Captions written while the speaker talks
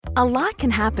A lot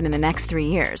can happen in the next 3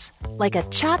 years. Like a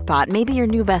chatbot may be your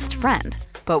new best friend.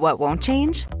 But what won't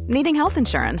change? Needing health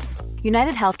insurance.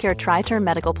 United Healthcare Tri-Term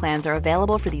Medical Plans are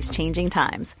available for these changing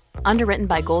times. Underwritten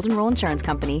by Golden Rule Insurance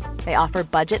Company, they offer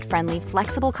budget-friendly,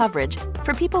 flexible coverage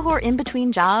for people who are in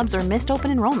between jobs or missed open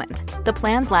enrollment. The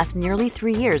plans last nearly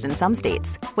 3 years in some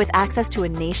states, with access to a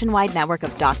nationwide network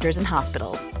of doctors and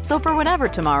hospitals. So for whatever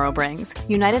tomorrow brings,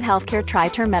 United Healthcare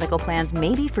Tri-Term Medical Plans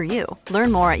may be for you.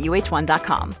 Learn more at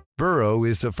uh1.com. Burrow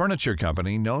is a furniture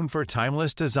company known for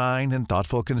timeless design and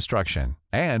thoughtful construction,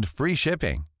 and free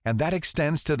shipping, and that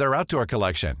extends to their outdoor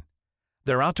collection.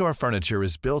 Their outdoor furniture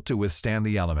is built to withstand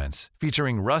the elements,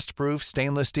 featuring rust-proof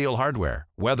stainless steel hardware,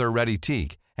 weather-ready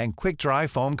teak, and quick-dry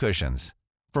foam cushions.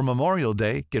 For Memorial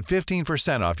Day, get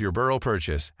 15% off your Burrow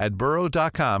purchase at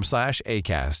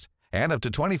burrow.com/ACAST and up to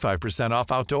 25%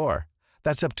 off outdoor.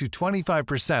 That's up to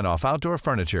 25% off outdoor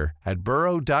furniture at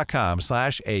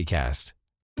burrow.com/ACAST.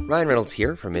 Ryan Reynolds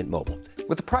here from Mint Mobile.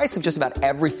 With the price of just about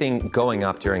everything going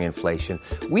up during inflation,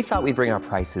 we thought we'd bring our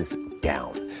prices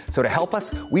down. So to help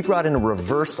us, we brought in a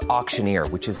reverse auctioneer,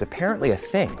 which is apparently a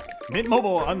thing. Mint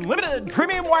Mobile Unlimited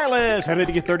Premium Wireless. How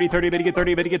to get 30, 30, bit to get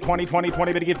 30, bit to get 20, 20,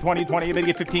 20, bit to get 20, 20, bit to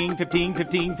get 15, 15,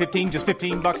 15, 15, just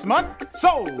 $15 a month?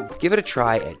 Sold! Give it a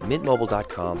try at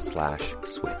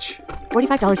mintmobile.com/switch.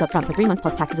 $45 up front for 3 months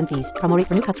plus taxes and fees. Promo rate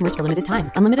for new customers for limited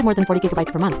time. Unlimited more than 40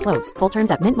 gigabytes per month. Slows full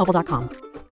terms at mintmobile.com.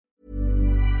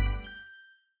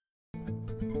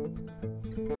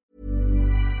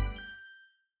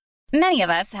 Many of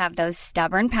us have those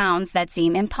stubborn pounds that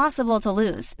seem impossible to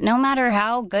lose, no matter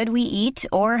how good we eat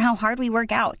or how hard we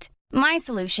work out. My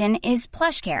solution is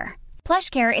PlushCare.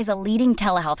 PlushCare is a leading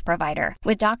telehealth provider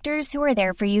with doctors who are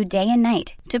there for you day and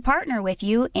night to partner with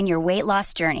you in your weight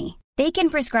loss journey. They can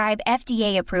prescribe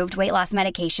FDA-approved weight loss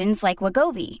medications like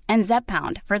Wegovy and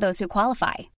Zepbound for those who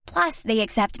qualify. Plus, they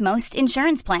accept most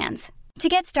insurance plans. To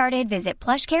get started, visit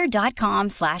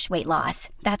plushcare.com/weightloss.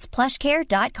 That's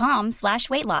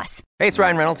plushcare.com/weightloss. Hey, it's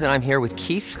Ryan Reynolds, and I'm here with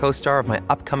Keith, co-star of my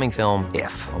upcoming film,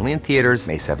 If, only in theaters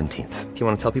May 17th. Do you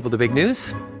want to tell people the big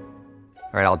news?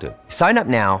 All right, I'll do it. Sign up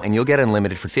now and you'll get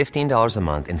unlimited for $15 a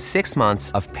month and 6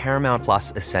 months of Paramount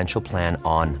Plus Essential Plan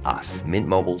on us.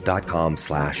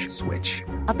 mintmobile.com/switch.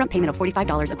 Upfront payment of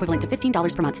 $45 equivalent to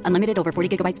 $15 per month. Unlimited over 40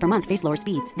 gigabytes per month. Face lower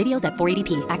speeds. Videos at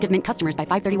 480p. Active Mint customers by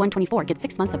 531.24 get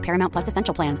 6 months of Paramount Plus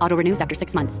Essential Plan. Auto renews after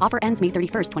 6 months. Offer ends May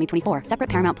 31st, 2024. Separate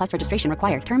Paramount Plus registration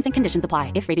required. Terms and conditions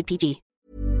apply if rated PG.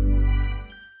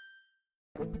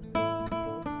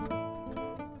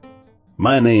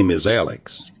 My name is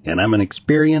Alex, and I'm an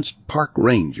experienced park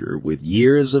ranger with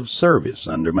years of service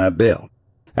under my belt.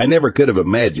 I never could have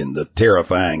imagined the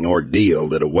terrifying ordeal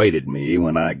that awaited me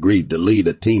when I agreed to lead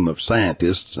a team of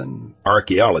scientists and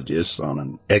archaeologists on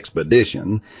an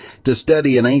expedition to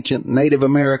study an ancient Native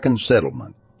American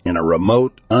settlement in a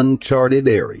remote, uncharted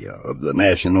area of the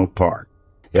national park.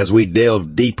 As we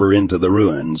delved deeper into the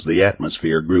ruins, the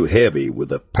atmosphere grew heavy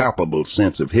with a palpable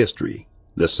sense of history.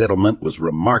 The settlement was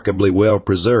remarkably well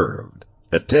preserved,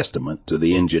 a testament to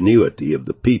the ingenuity of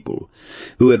the people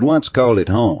who had once called it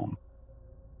home.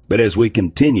 But as we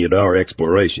continued our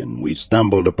exploration, we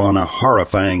stumbled upon a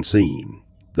horrifying scene.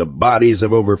 The bodies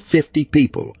of over 50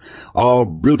 people, all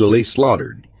brutally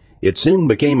slaughtered. It soon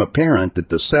became apparent that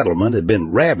the settlement had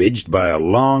been ravaged by a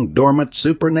long-dormant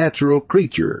supernatural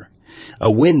creature,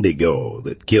 a Wendigo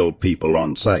that killed people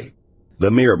on sight. The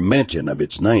mere mention of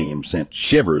its name sent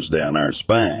shivers down our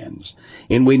spines,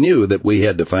 and we knew that we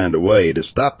had to find a way to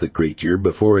stop the creature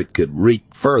before it could wreak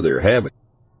further havoc.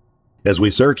 As we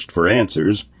searched for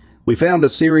answers, we found a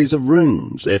series of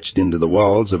runes etched into the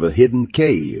walls of a hidden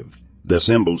cave. The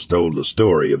symbols told the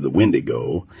story of the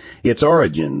Wendigo, its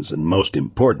origins, and most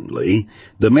importantly,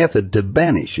 the method to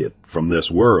banish it from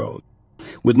this world.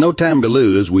 With no time to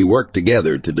lose, we worked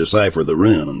together to decipher the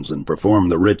runes and perform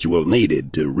the ritual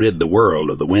needed to rid the world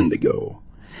of the Wendigo.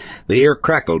 The air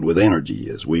crackled with energy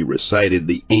as we recited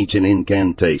the ancient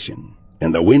incantation,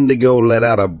 and the Wendigo let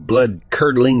out a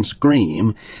blood-curdling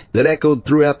scream that echoed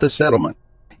throughout the settlement.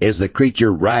 As the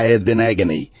creature writhed in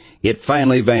agony, it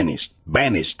finally vanished,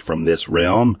 banished from this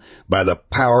realm by the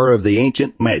power of the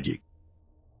ancient magic.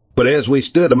 But as we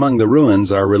stood among the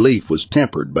ruins, our relief was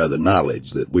tempered by the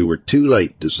knowledge that we were too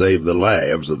late to save the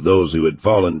lives of those who had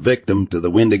fallen victim to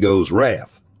the Wendigo's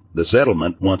wrath. The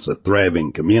settlement, once a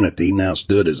thriving community, now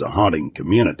stood as a haunting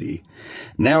testament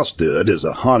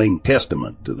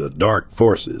to the dark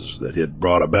forces that had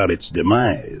brought about its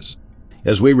demise.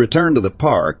 As we returned to the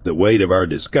park, the weight of our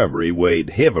discovery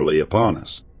weighed heavily upon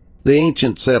us. The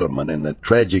ancient settlement and the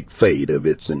tragic fate of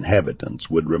its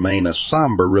inhabitants would remain a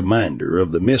somber reminder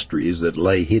of the mysteries that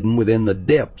lay hidden within the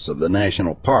depths of the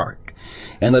national park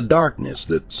and the darkness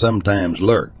that sometimes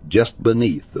lurked just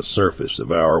beneath the surface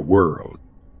of our world.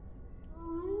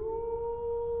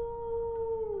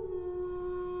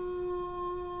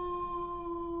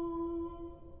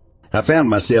 I found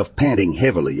myself panting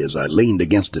heavily as I leaned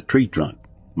against a tree trunk,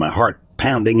 my heart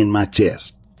pounding in my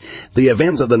chest. The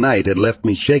events of the night had left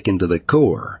me shaken to the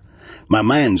core, my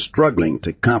mind struggling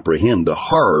to comprehend the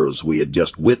horrors we had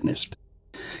just witnessed.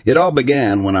 It all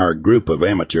began when our group of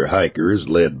amateur hikers,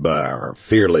 led by our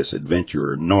fearless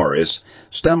adventurer Norris,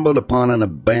 stumbled upon an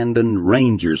abandoned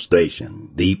ranger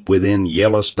station deep within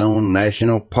Yellowstone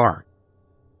National Park.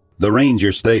 The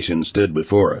ranger station stood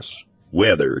before us,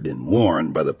 weathered and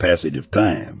worn by the passage of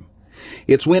time.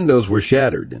 Its windows were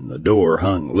shattered and the door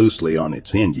hung loosely on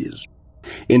its hinges.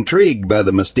 Intrigued by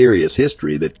the mysterious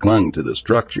history that clung to the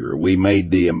structure, we made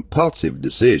the impulsive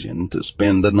decision to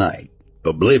spend the night,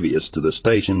 oblivious to the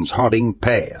station's haunting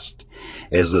past.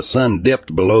 As the sun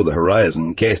dipped below the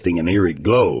horizon, casting an eerie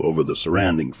glow over the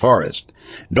surrounding forest,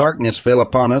 darkness fell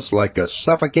upon us like a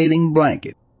suffocating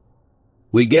blanket.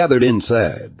 We gathered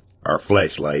inside, our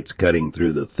flashlights cutting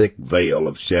through the thick veil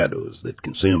of shadows that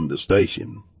consumed the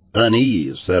station.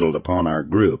 Unease settled upon our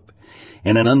group,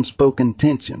 and an unspoken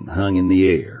tension hung in the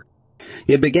air.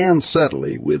 It began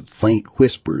subtly with faint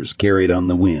whispers carried on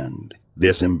the wind,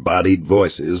 disembodied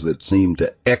voices that seemed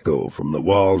to echo from the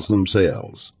walls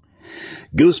themselves.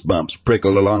 Goosebumps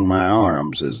prickled along my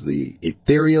arms as the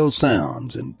ethereal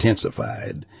sounds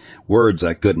intensified, words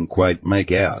I couldn't quite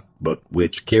make out, but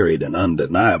which carried an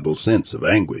undeniable sense of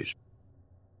anguish.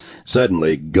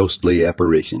 Suddenly, ghostly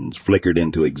apparitions flickered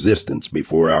into existence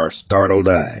before our startled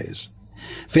eyes.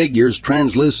 Figures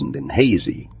translucent and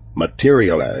hazy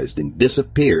materialized and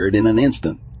disappeared in an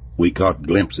instant. We caught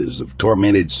glimpses of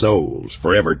tormented souls,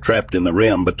 forever trapped in the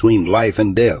realm between life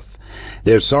and death,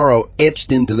 their sorrow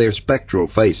etched into their spectral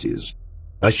faces.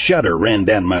 A shudder ran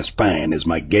down my spine as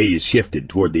my gaze shifted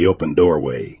toward the open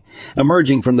doorway.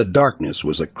 Emerging from the darkness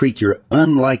was a creature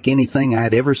unlike anything I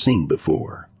had ever seen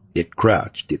before. It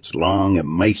crouched, its long,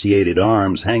 emaciated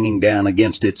arms hanging down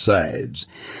against its sides,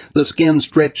 the skin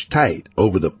stretched tight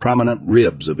over the prominent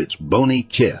ribs of its bony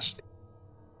chest.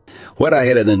 What I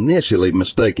had initially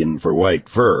mistaken for white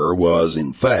fur was,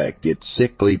 in fact, its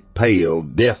sickly, pale,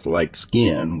 death-like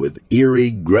skin with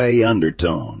eerie gray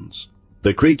undertones.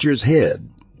 The creature's head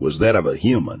was that of a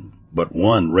human, but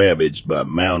one ravaged by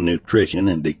malnutrition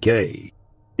and decay.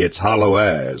 Its hollow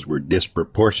eyes were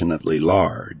disproportionately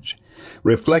large,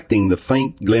 reflecting the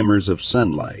faint glimmers of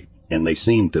sunlight, and they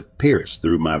seemed to pierce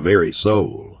through my very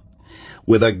soul.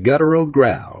 With a guttural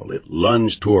growl, it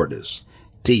lunged toward us,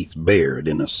 teeth bared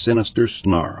in a sinister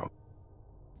snarl.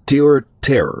 Pure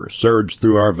terror surged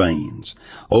through our veins,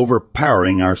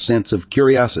 overpowering our sense of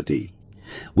curiosity.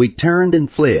 We turned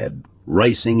and fled,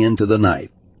 racing into the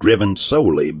night, driven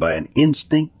solely by an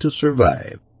instinct to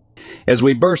survive. As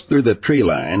we burst through the tree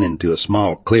line into a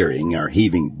small clearing, our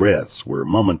heaving breaths were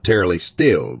momentarily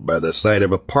stilled by the sight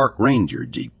of a park ranger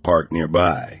jeep parked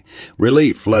nearby.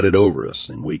 Relief flooded over us,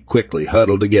 and we quickly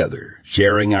huddled together,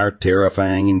 sharing our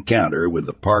terrifying encounter with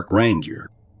the park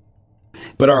ranger.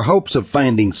 But our hopes of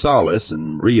finding solace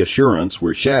and reassurance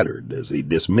were shattered as he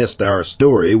dismissed our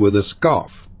story with a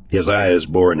scoff. His eyes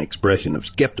bore an expression of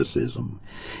skepticism,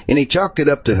 and he chalked it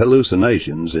up to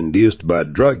hallucinations induced by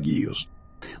drug use.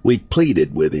 We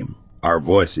pleaded with him, our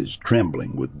voices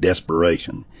trembling with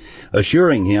desperation,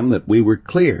 assuring him that we were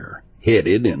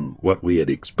clear-headed and what we had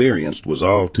experienced was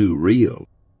all too real.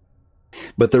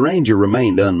 But the ranger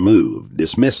remained unmoved,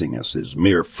 dismissing us as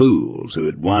mere fools who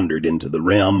had wandered into the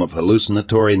realm of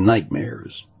hallucinatory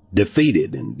nightmares.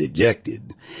 Defeated and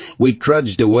dejected, we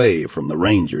trudged away from the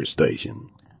ranger station,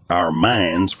 our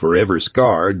minds forever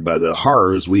scarred by the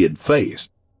horrors we had faced.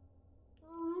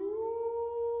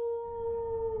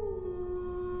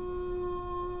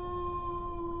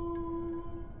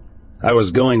 I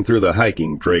was going through the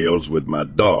hiking trails with my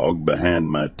dog behind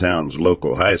my town's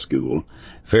local high school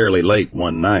fairly late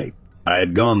one night. I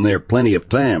had gone there plenty of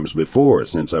times before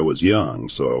since I was young,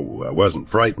 so I wasn't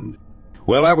frightened.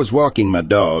 While I was walking my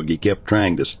dog, he kept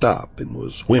trying to stop and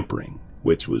was whimpering,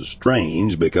 which was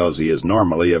strange because he is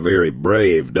normally a very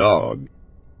brave dog.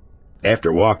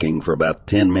 After walking for about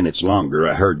 10 minutes longer,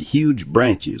 I heard huge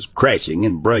branches crashing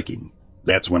and breaking.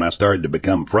 That's when I started to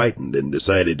become frightened and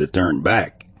decided to turn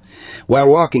back. While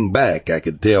walking back, I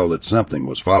could tell that something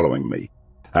was following me.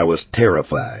 I was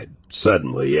terrified.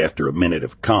 Suddenly, after a minute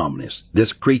of calmness,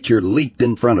 this creature leaped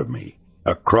in front of me,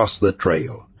 across the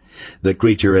trail. The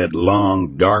creature had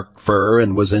long, dark fur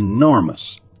and was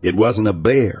enormous. It wasn't a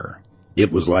bear.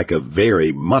 It was like a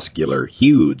very muscular,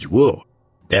 huge wolf.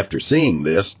 After seeing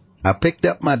this, I picked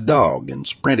up my dog and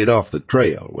sprinted off the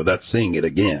trail without seeing it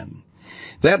again.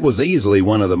 That was easily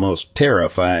one of the most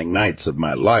terrifying nights of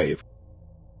my life.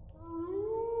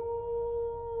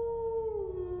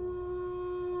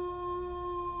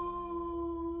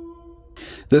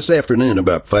 This afternoon,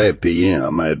 about 5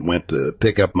 p.m., I had went to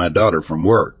pick up my daughter from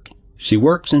work. She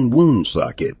works in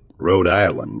Woonsocket, Rhode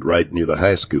Island, right near the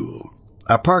high school.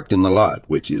 I parked in the lot,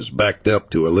 which is backed up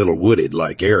to a little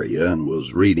wooded-like area, and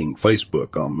was reading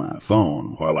Facebook on my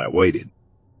phone while I waited.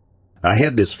 I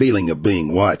had this feeling of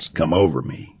being watched come over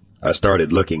me. I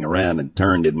started looking around and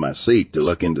turned in my seat to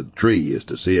look into the trees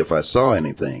to see if I saw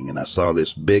anything, and I saw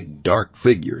this big, dark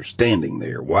figure standing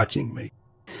there watching me.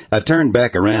 I turned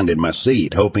back around in my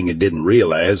seat, hoping it didn't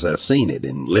realize I seen it,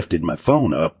 and lifted my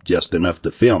phone up just enough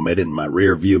to film it in my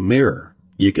rear-view mirror.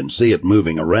 You can see it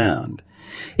moving around.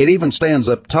 It even stands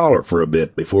up taller for a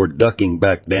bit before ducking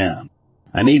back down.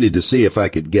 I needed to see if I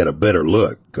could get a better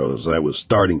look, because I was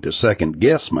starting to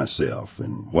second-guess myself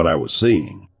and what I was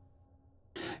seeing.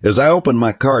 As I opened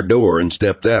my car door and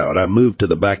stepped out, I moved to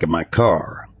the back of my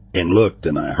car and looked,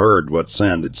 and I heard what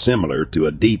sounded similar to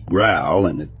a deep growl,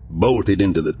 and it bolted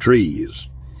into the trees.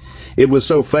 It was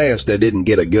so fast I didn't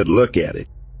get a good look at it.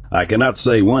 I cannot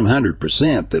say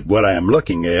 100% that what I am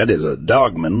looking at is a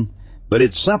dogman, but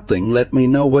it's something. Let me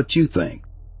know what you think.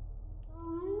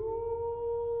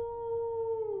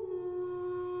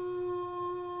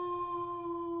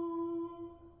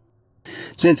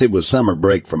 Since it was summer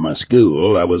break from my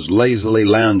school, I was lazily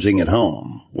lounging at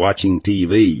home, watching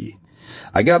TV.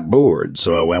 I got bored,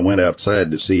 so I went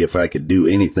outside to see if I could do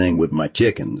anything with my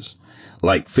chickens,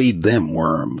 like feed them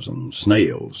worms and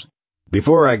snails.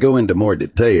 Before I go into more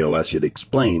detail, I should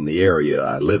explain the area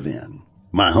I live in.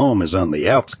 My home is on the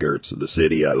outskirts of the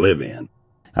city I live in.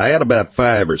 I had about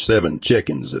 5 or 7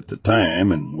 chickens at the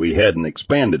time, and we hadn't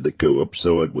expanded the coop,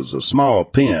 so it was a small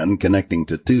pen connecting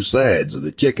to 2 sides of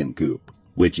the chicken coop,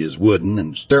 which is wooden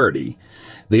and sturdy.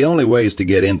 The only ways to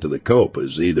get into the coop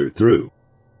is either through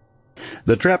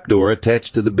the trapdoor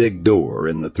attached to the big door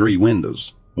and the 3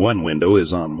 windows. One window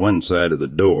is on one side of the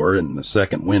door and the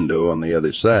second window on the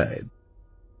other side.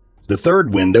 The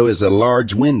third window is a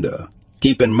large window.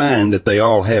 Keep in mind that they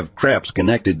all have traps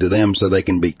connected to them so they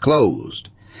can be closed.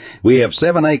 We have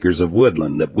 7 acres of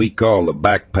woodland that we call the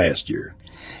back pasture.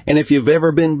 And if you've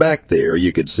ever been back there,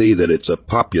 you could see that it's a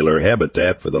popular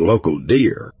habitat for the local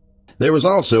deer. There was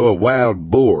also a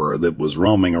wild boar that was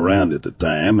roaming around at the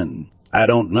time, and I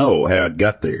don't know how it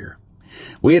got there.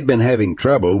 We had been having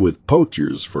trouble with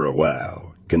poachers for a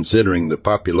while, considering the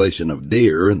population of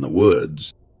deer in the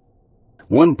woods.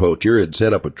 One poacher had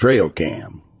set up a trail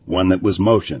cam, one that was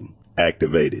motion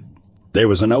activated. There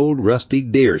was an old rusty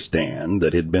deer stand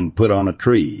that had been put on a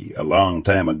tree a long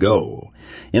time ago,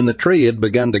 and the tree had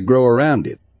begun to grow around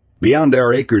it. Beyond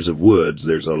our acres of woods,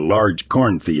 there's a large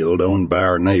cornfield owned by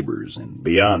our neighbors, and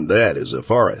beyond that is a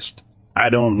forest. I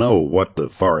don't know what the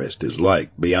forest is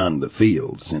like beyond the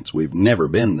field, since we've never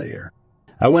been there.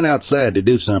 I went outside to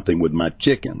do something with my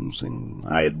chickens, and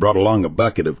I had brought along a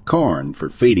bucket of corn for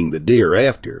feeding the deer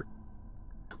after.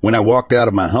 When I walked out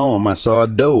of my home, I saw a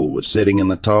doe was sitting in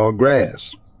the tall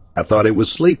grass. I thought it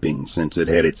was sleeping, since it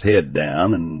had its head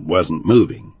down and wasn't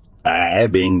moving. I,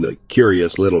 being the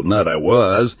curious little nut I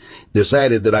was,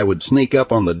 decided that I would sneak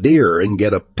up on the deer and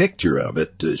get a picture of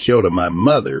it to show to my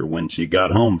mother when she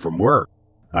got home from work.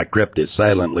 I crept as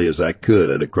silently as I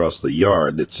could across the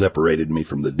yard that separated me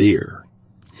from the deer.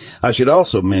 I should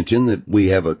also mention that we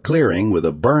have a clearing with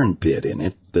a burn pit in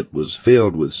it that was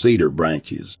filled with cedar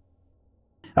branches.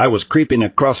 I was creeping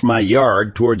across my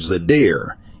yard towards the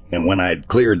deer, and when I had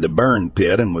cleared the burn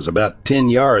pit and was about 10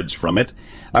 yards from it,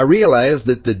 I realized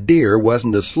that the deer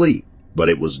wasn't asleep, but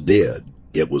it was dead.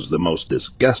 It was the most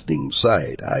disgusting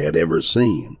sight I had ever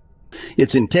seen.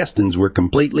 Its intestines were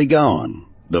completely gone,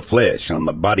 the flesh on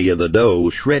the body of the doe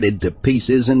shredded to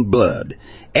pieces and blood,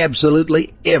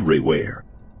 absolutely everywhere.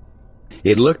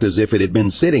 It looked as if it had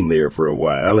been sitting there for a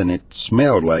while, and it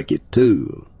smelled like it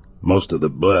too. Most of the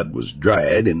blood was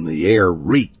dried, and the air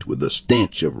reeked with the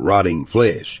stench of rotting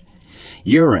flesh,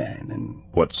 urine, and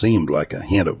what seemed like a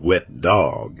hint of wet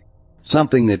dog.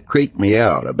 Something that creeped me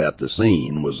out about the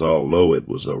scene was, although it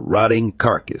was a rotting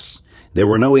carcass, there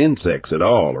were no insects at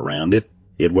all around it.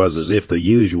 It was as if the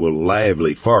usual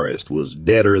lively forest was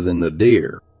deader than the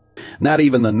deer. Not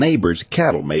even the neighbors'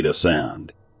 cattle made a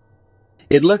sound.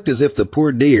 It looked as if the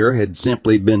poor deer had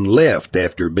simply been left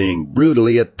after being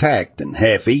brutally attacked and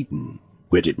half-eaten.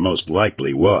 which it most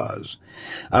likely was.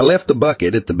 I left the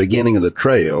bucket at the beginning of the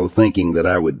trail, thinking that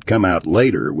I would come out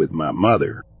later with my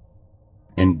mother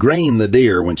and grain the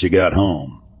deer when she got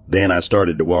home. Then I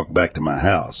started to walk back to my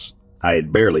house. I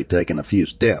had barely taken a few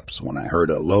steps when I heard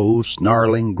a low,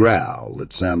 snarling growl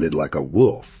that sounded like a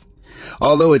wolf,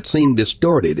 although it seemed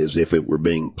distorted as if it were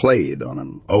being played on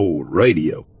an old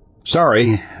radio.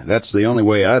 Sorry, that's the only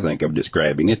way I think of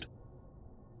describing it.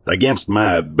 Against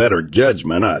my better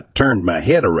judgment, I turned my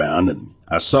head around and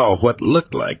I saw what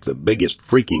looked like the biggest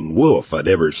freaking wolf I'd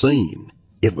ever seen.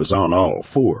 It was on all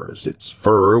fours. Its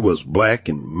fur was black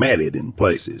and matted in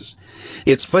places.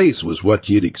 Its face was what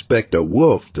you'd expect a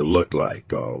wolf to look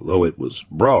like, although it was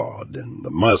broad, and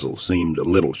the muzzle seemed a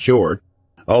little short,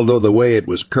 although the way it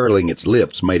was curling its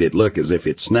lips made it look as if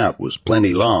its snout was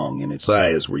plenty long and its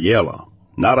eyes were yellow.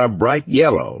 Not a bright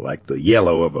yellow like the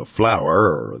yellow of a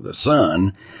flower or the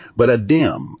sun, but a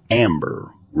dim,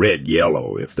 amber,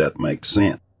 red-yellow, if that makes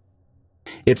sense.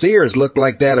 Its ears looked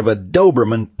like that of a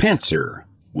Doberman pincer,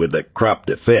 with a cropped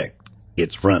effect.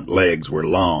 Its front legs were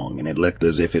long, and it looked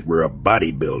as if it were a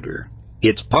bodybuilder.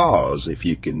 Its paws, if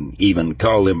you can even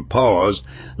call them paws,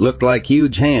 looked like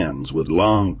huge hands with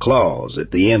long claws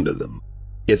at the end of them.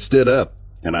 It stood up,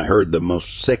 and I heard the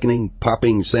most sickening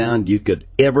popping sound you could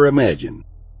ever imagine.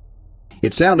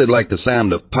 It sounded like the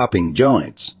sound of popping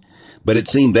joints, but it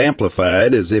seemed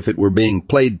amplified as if it were being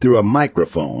played through a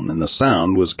microphone and the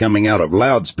sound was coming out of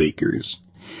loudspeakers.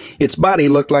 Its body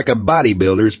looked like a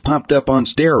bodybuilder's pumped up on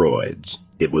steroids.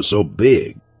 It was so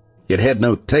big. It had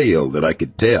no tail that I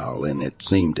could tell, and it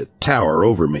seemed to tower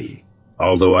over me,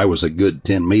 although I was a good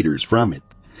 10 meters from it.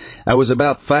 I was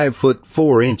about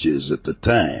 5'4" at the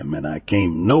time, and I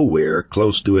came nowhere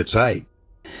close to its height.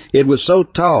 It was so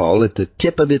tall that the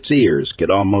tip of its ears could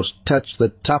almost touch the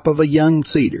top of a young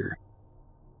cedar.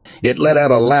 It let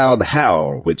out a loud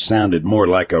howl, which sounded more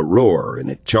like a roar, and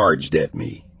it charged at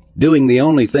me. Doing the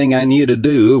only thing I knew to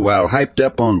do while hyped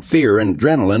up on fear and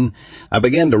adrenaline, I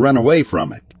began to run away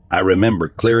from it. I remember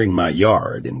clearing my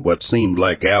yard in what seemed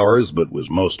like hours but was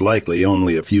most likely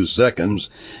only a few seconds,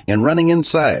 and running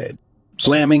inside,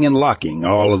 slamming and locking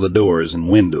all of the doors and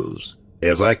windows.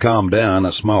 As I calmed down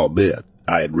a small bit,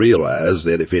 I had realized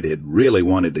that if it had really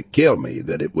wanted to kill me,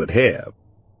 that it would have.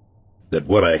 That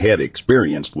what I had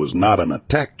experienced was not an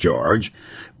attack charge,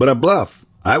 but a bluff.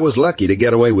 I was lucky to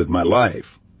get away with my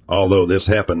life. Although this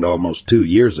happened almost 2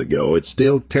 years ago, it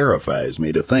still terrifies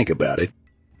me to think about it.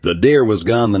 The deer was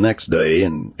gone the next day,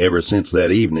 and ever since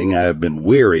that evening I have been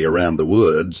weary around the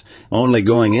woods, only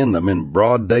going in them in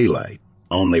broad daylight,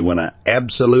 only when I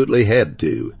absolutely had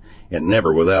to, and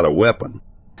never without a weapon.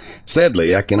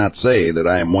 Sadly, I cannot say that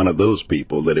I am one of those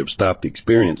people that have stopped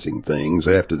experiencing things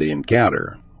after the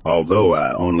encounter, although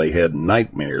I only had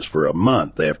nightmares for a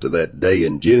month after that day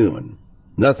in June.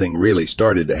 Nothing really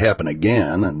started to happen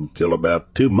again until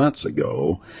about 2 months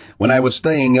ago, when I was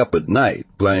staying up at night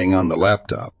playing on the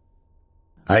laptop.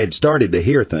 I had started to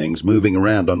hear things moving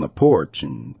around on the porch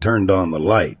and turned on the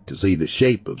light to see the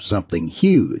shape of something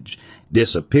huge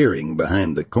disappearing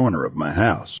behind the corner of my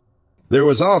house. There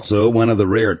was also one of the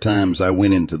rare times I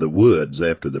went into the woods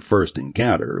after the first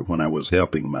encounter when I was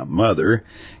helping my mother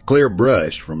clear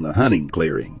brush from the hunting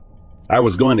clearing. I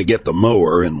was going to get the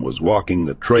mower and was walking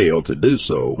the trail to do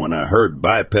so when I heard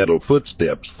bipedal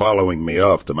footsteps following me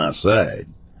off to my side.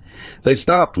 They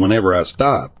stopped whenever I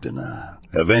stopped, and I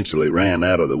eventually ran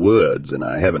out of the woods, and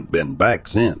I haven't been back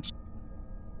since.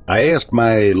 I asked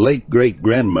my late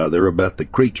great-grandmother about the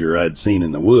creature I'd seen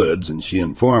in the woods, and she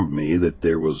informed me that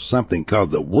there was something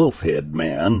called the Wolfhead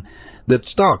Man that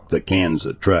stalked the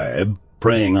Kansa tribe,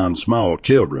 preying on small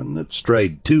children that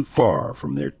strayed too far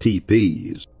from their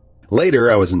teepees.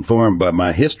 Later, I was informed by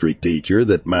my history teacher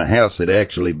that my house had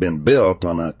actually been built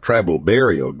on a tribal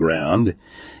burial ground,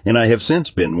 and I have since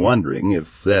been wondering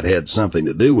if that had something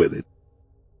to do with it.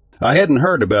 I hadn't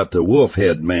heard about the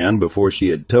Wolfhead Man before she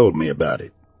had told me about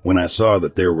it. When I saw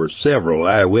that there were several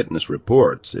eyewitness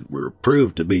reports that were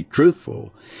proved to be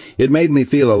truthful, it made me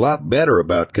feel a lot better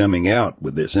about coming out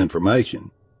with this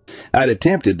information. I'd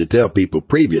attempted to tell people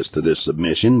previous to this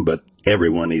submission, but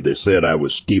everyone either said I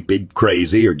was stupid,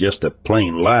 crazy, or just a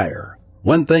plain liar.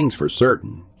 One thing's for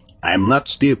certain. I am not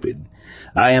stupid.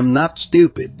 I am not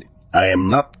stupid. I am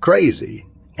not crazy.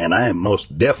 And I am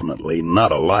most definitely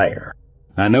not a liar.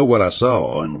 I know what I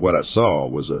saw, and what I saw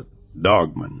was a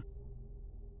dogman.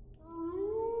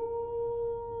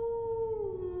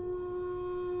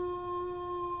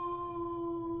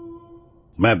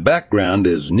 My background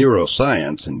is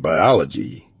neuroscience and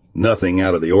biology, nothing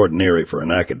out of the ordinary for an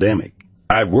academic.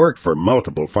 I've worked for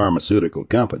multiple pharmaceutical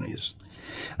companies.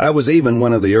 I was even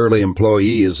one of the early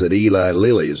employees at Eli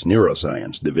Lilly's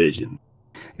neuroscience division.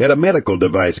 At a medical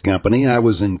device company, I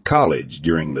was in college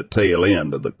during the tail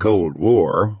end of the Cold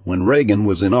War when Reagan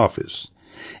was in office,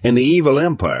 and the evil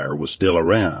empire was still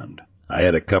around. I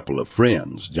had a couple of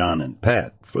friends, John and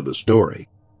Pat, for the story.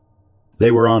 They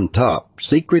were on top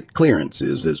secret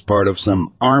clearances as part of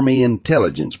some Army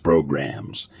intelligence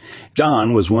programs.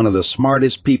 John was one of the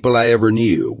smartest people I ever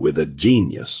knew, with a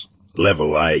genius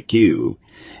level IQ,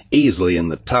 easily in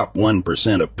the top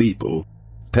 1% of people.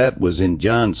 Pat was in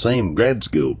John's same grad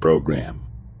school program.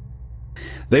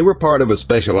 They were part of a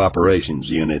special operations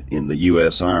unit in the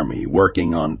U.S. Army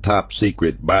working on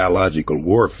top-secret biological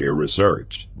warfare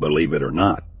research, believe it or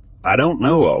not. I don't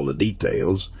know all the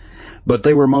details, but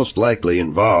they were most likely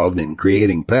involved in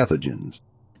creating pathogens.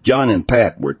 John and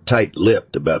Pat were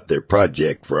tight-lipped about their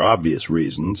project for obvious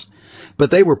reasons,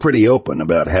 but they were pretty open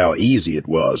about how easy it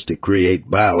was to create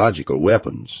biological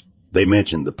weapons. They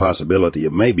mentioned the possibility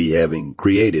of maybe having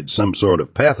created some sort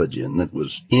of pathogen that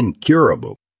was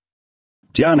incurable.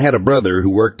 John had a brother who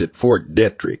worked at Fort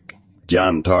Detrick.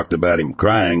 John talked about him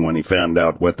crying when he found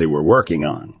out what they were working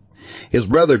on. His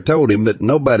brother told him that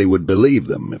nobody would believe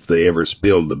them if they ever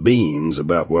spilled the beans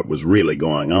about what was really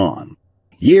going on.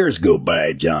 Years go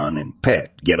by, John and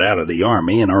Pat get out of the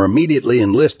Army and are immediately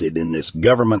enlisted in this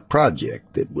government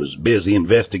project that was busy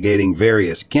investigating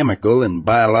various chemical and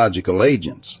biological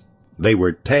agents. They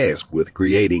were tasked with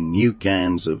creating new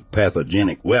kinds of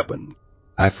pathogenic weapons.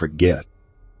 I forget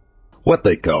what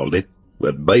they called it,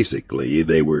 but basically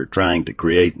they were trying to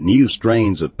create new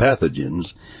strains of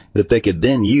pathogens that they could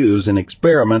then use in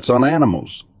experiments on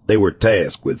animals. They were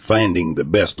tasked with finding the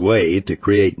best way to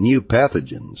create new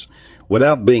pathogens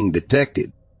without being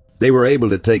detected. They were able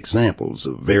to take samples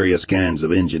of various kinds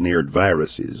of engineered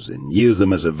viruses and use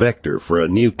them as a vector for a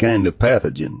new kind of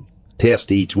pathogen,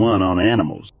 test each one on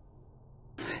animals.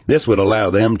 This would allow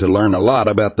them to learn a lot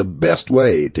about the best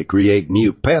way to create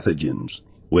new pathogens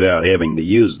without having to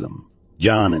use them.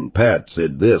 John and Pat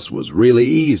said this was really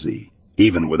easy,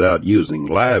 even without using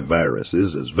live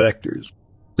viruses as vectors.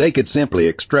 They could simply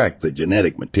extract the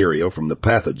genetic material from the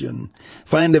pathogen,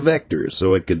 find a vector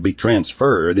so it could be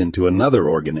transferred into another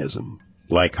organism,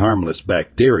 like harmless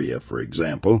bacteria, for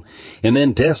example, and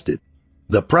then test it.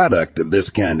 The product of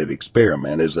this kind of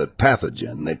experiment is a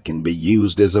pathogen that can be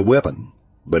used as a weapon,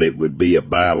 but it would be a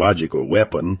biological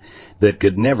weapon that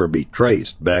could never be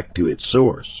traced back to its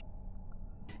source.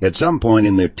 At some point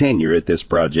in their tenure at this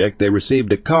project, they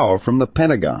received a call from the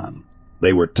Pentagon.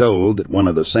 They were told that one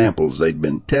of the samples they'd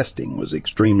been testing was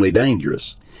extremely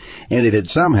dangerous, and it had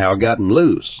somehow gotten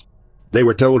loose. They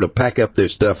were told to pack up their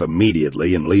stuff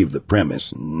immediately and leave the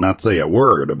premise and not say a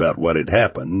word about what had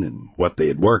happened and what they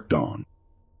had worked on.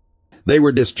 They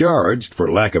were discharged,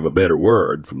 for lack of a better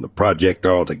word, from the project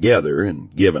altogether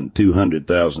and given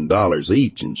 $200,000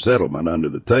 each in settlement under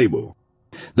the table.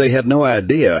 They had no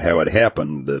idea how it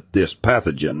happened that this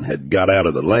pathogen had got out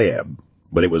of the lab,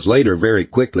 but it was later very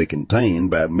quickly contained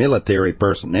by military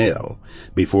personnel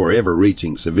before ever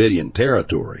reaching civilian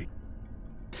territory.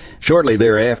 Shortly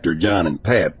thereafter, John and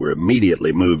Pat were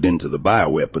immediately moved into the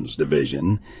bioweapons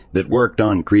division that worked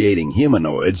on creating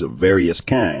humanoids of various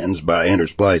kinds by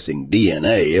intersplicing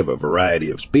DNA of a variety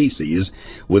of species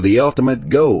with the ultimate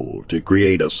goal to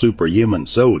create a superhuman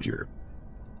soldier.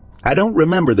 I don't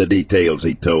remember the details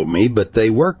he told me, but they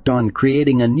worked on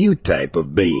creating a new type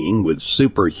of being with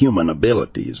superhuman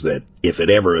abilities that, if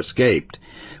it ever escaped,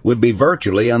 would be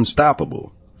virtually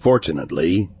unstoppable.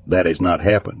 Fortunately, that has not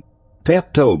happened.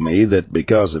 Pat told me that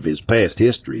because of his past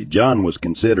history, John was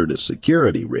considered a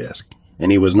security risk,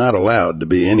 and he was not allowed to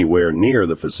be anywhere near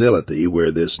the facility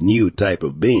where this new type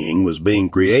of being was being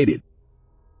created.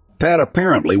 Pat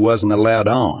apparently wasn't allowed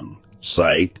on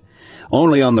site,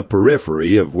 only on the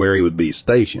periphery of where he would be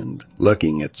stationed,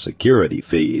 looking at security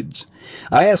feeds.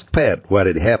 I asked Pat what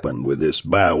had happened with this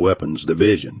bioweapons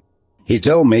division. He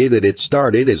told me that it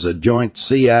started as a joint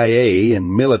CIA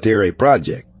and military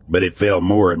project, but it fell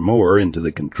more and more into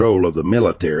the control of the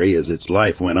military as its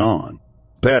life went on.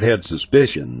 Pat had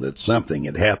suspicion that something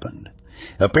had happened.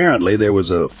 Apparently there was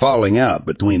a falling out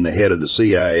between the head of the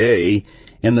CIA,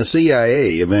 and the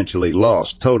CIA eventually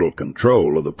lost total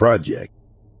control of the project.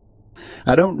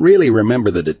 I don't really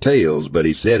remember the details, but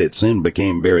he said it soon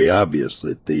became very obvious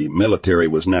that the military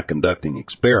was now conducting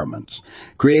experiments,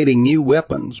 creating new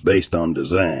weapons based on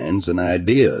designs and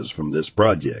ideas from this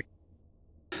project.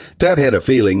 Pat had a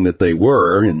feeling that they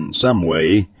were, in some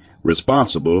way,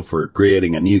 responsible for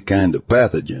creating a new kind of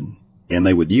pathogen, and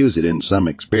they would use it in some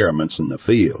experiments in the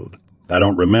field. I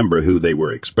don't remember who they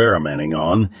were experimenting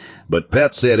on, but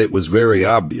Pat said it was very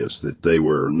obvious that they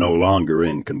were no longer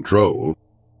in control.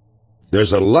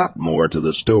 There's a lot more to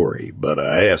the story, but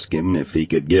I asked him if he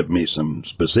could give me some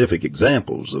specific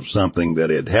examples of something that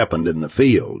had happened in the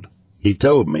field. He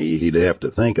told me he'd have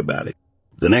to think about it.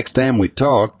 The next time we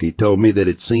talked, he told me that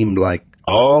it seemed like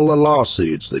all the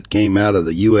lawsuits that came out of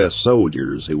the U.S.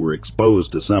 soldiers who were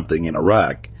exposed to something in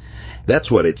Iraq,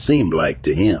 that's what it seemed like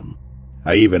to him.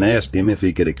 I even asked him if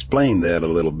he could explain that a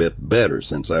little bit better,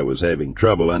 since I was having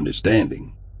trouble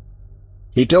understanding.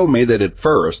 He told me that at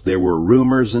first there were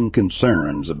rumors and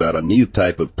concerns about a new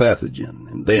type of pathogen,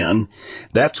 and then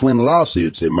that's when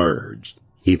lawsuits emerged.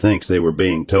 He thinks they were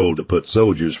being told to put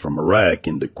soldiers from Iraq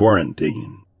into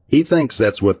quarantine. He thinks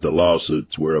that's what the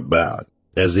lawsuits were about,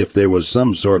 as if there was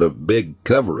some sort of big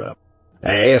cover-up.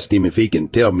 I asked him if he can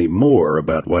tell me more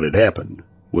about what had happened.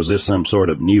 Was this some sort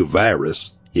of new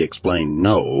virus? He explained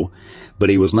no, but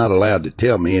he was not allowed to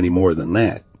tell me any more than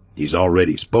that. He's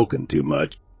already spoken too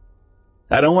much.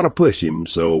 I don't want to push him,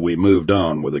 so we moved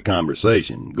on with the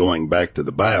conversation, going back to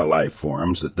the BioLife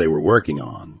forms that they were working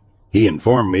on. He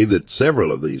informed me that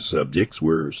several of these subjects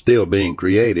were still being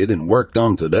created and worked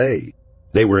on today.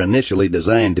 They were initially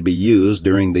designed to be used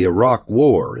during the Iraq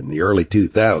War in the early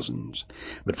 2000s,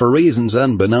 but for reasons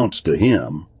unbeknownst to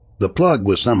him, the plug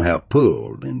was somehow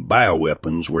pulled and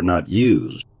bioweapons were not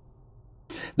used.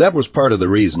 That was part of the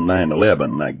reason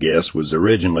 9/11, I guess, was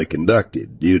originally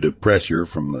conducted, due to pressure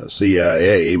from the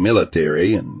CIA,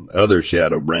 military, and other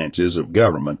shadow branches of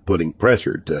government putting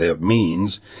pressure to have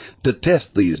means to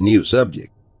test these new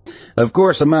subjects. Of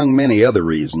course, among many other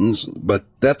reasons, but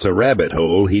that's a rabbit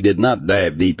hole he did not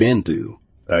dive deep into.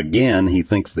 Again, he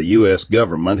thinks the U.S.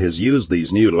 government has used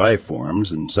these new life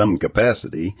forms in some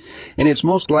capacity, and it's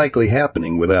most likely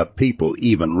happening without people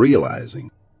even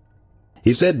realizing.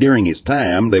 He said during his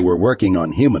time they were working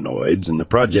on humanoids and the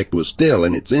project was still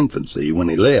in its infancy when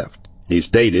he left. He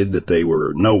stated that they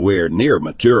were nowhere near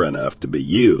mature enough to be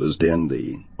used, and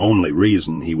the only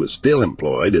reason he was still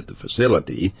employed at the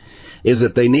facility is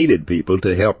that they needed people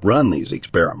to help run these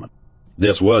experiments.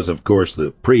 This was, of course,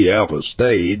 the pre-alpha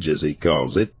stage, as he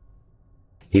calls it.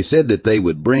 He said that they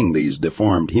would bring these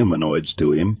deformed humanoids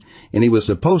to him, and he was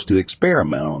supposed to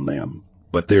experiment on them.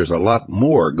 But there's a lot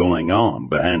more going on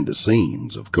behind the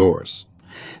scenes, of course.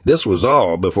 This was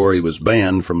all before he was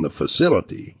banned from the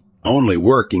facility, only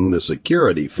working the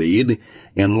security feed,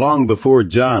 and long before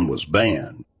John was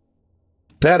banned.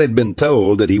 Pat had been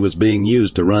told that he was being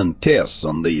used to run tests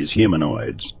on these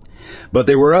humanoids. But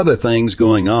there were other things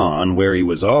going on where he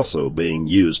was also being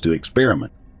used to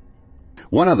experiment.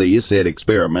 One of these said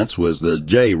experiments was the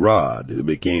J-Rod, who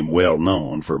became well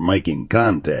known for making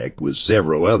contact with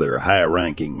several other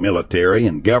high-ranking military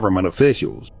and government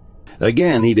officials.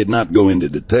 Again, he did not go into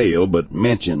detail, but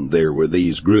mentioned there were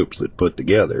these groups that put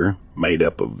together, made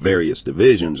up of various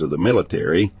divisions of the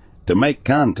military, to make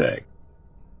contact.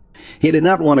 He did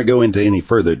not want to go into any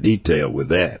further detail with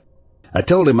that. I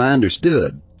told him I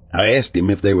understood. I asked him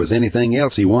if there was anything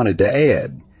else he wanted to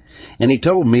add, and he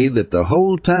told me that the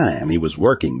whole time he was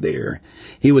working there,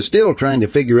 he was still trying to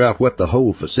figure out what the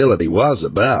whole facility was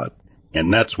about,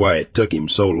 and that's why it took him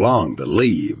so long to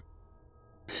leave.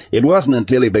 It wasn't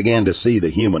until he began to see the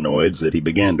humanoids that he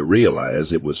began to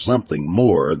realize it was something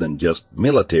more than just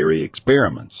military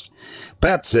experiments.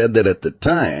 Pat said that at the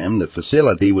time, the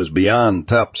facility was beyond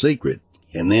top secret,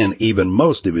 and then even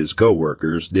most of his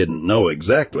co-workers didn't know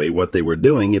exactly what they were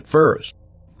doing at first.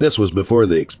 This was before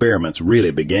the experiments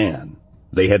really began.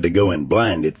 They had to go in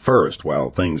blind at first while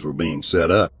things were being set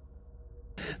up.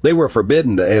 They were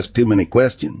forbidden to ask too many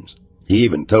questions. He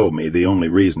even told me the only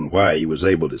reason why he was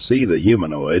able to see the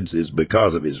humanoids is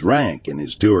because of his rank and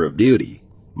his tour of duty.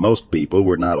 Most people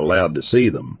were not allowed to see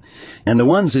them, and the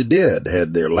ones who did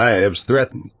had their lives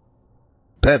threatened.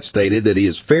 Pat stated that he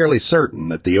is fairly certain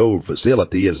that the old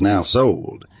facility is now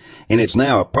sold, and it's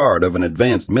now a part of an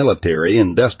advanced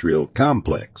military-industrial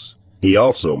complex. He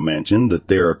also mentioned that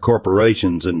there are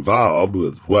corporations involved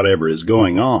with whatever is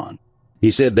going on.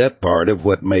 He said that part of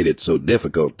what made it so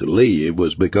difficult to leave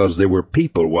was because there were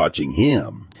people watching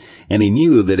him, and he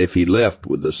knew that if he left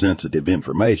with the sensitive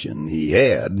information he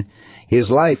had,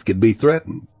 his life could be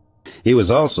threatened. He was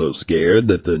also scared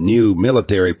that the new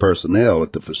military personnel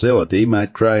at the facility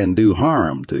might try and do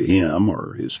harm to him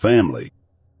or his family.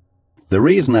 The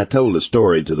reason I told the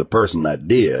story to the person I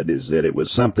did is that it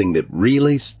was something that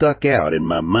really stuck out in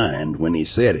my mind when he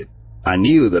said it. I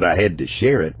knew that I had to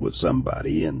share it with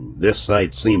somebody, and this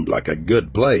site seemed like a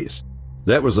good place.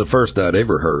 That was the first I'd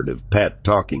ever heard of Pat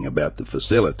talking about the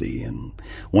facility, and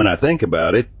when I think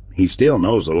about it, he still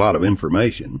knows a lot of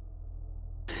information.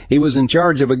 He was in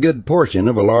charge of a good portion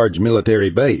of a large military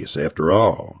base, after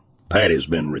all. Pat has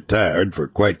been retired for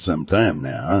quite some time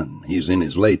now, and he's in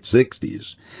his late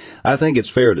 60s. I think it's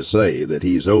fair to say that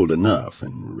he's old enough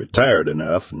and retired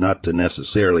enough not to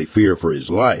necessarily fear for his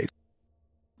life.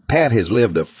 Pat has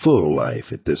lived a full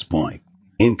life at this point.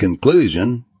 In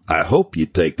conclusion, I hope you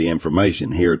take the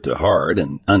information here to heart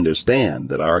and understand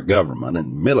that our government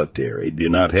and military do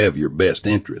not have your best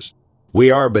interest. We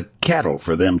are but cattle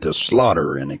for them to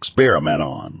slaughter and experiment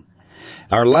on.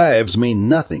 Our lives mean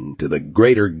nothing to the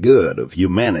greater good of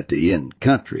humanity and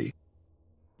country.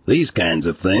 These kinds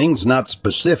of things, not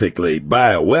specifically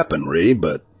bioweaponry,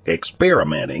 but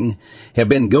experimenting, have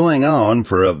been going on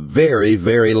for a very,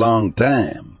 very long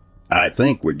time. I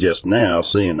think we're just now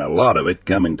seeing a lot of it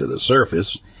coming to the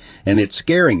surface, and it's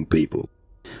scaring people.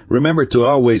 Remember to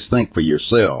always think for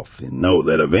yourself and know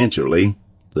that eventually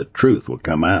the truth will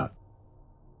come out.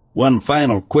 One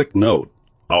final quick note.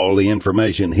 All the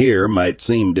information here might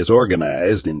seem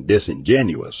disorganized and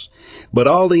disingenuous, but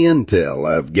all the intel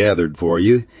I've gathered for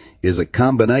you is a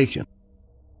combination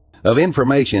of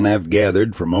information I've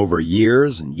gathered from over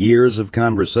years and years of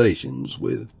conversations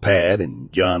with Pat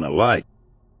and John alike.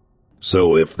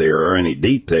 So if there are any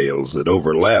details that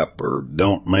overlap or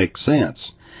don't make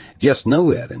sense, just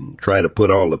know that and try to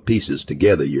put all the pieces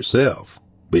together yourself.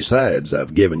 Besides,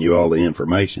 I've given you all the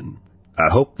information. I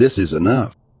hope this is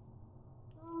enough.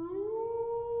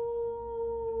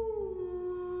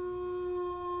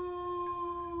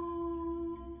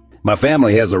 My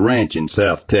family has a ranch in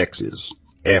South Texas.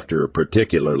 After a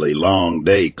particularly long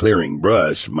day clearing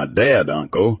brush, my dad,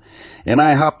 uncle, and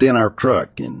I hopped in our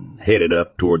truck and headed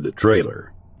up toward the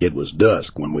trailer. It was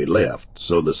dusk when we left,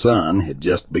 so the sun had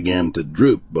just begun to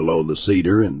droop below the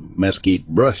cedar and mesquite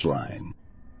brush line.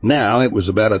 Now it was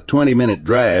about a 20-minute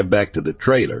drive back to the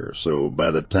trailer, so by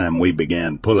the time we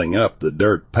began pulling up the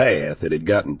dirt path, it had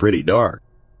gotten pretty dark.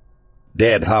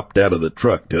 Dad hopped out of the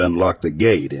truck to unlock the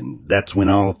gate, and that's when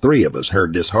all three of us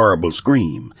heard this horrible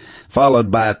scream, followed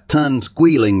by a ton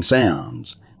squealing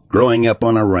sounds. Growing up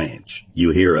on a ranch,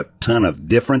 you hear a ton of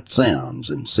different sounds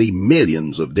and see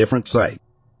millions of different sights.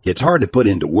 It's hard to put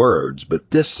into words,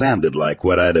 but this sounded like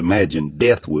what I'd imagined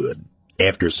death would.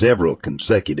 After several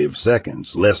consecutive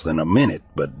seconds, less than a minute,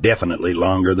 but definitely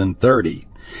longer than 30.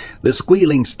 The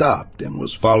squealing stopped and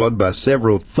was followed by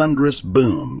several thunderous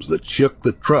booms that shook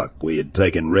the truck we had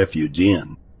taken refuge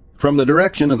in. From the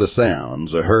direction of the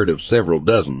sounds, a herd of several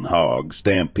dozen hogs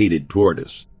stampeded toward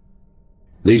us.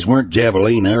 These weren't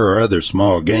javelina or other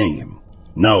small game.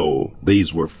 No,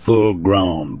 these were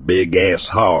full-grown, big-ass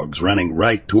hogs running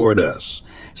right toward us.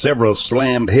 Several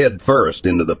slammed head first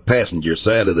into the passenger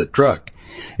side of the truck.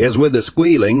 As with the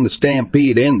squealing, the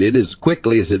stampede ended as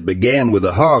quickly as it began, with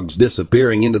the hogs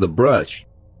disappearing into the brush.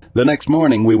 The next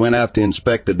morning we went out to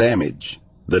inspect the damage.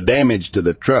 The damage to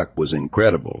the truck was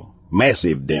incredible.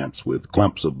 Massive dents with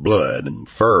clumps of blood and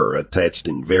fur attached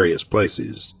in various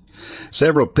places.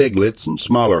 Several piglets and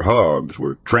smaller hogs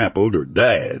were trampled or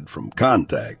died from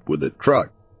contact with the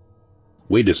truck.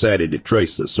 We decided to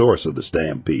trace the source of the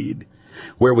stampede,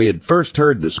 where we had first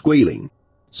heard the squealing,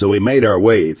 so we made our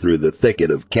way through the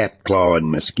thicket of catclaw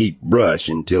and mesquite brush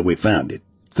until we found it.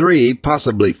 3,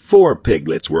 possibly 4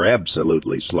 piglets were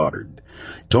absolutely slaughtered,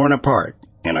 torn apart,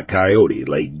 and a coyote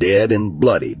lay dead and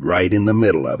bloodied right in the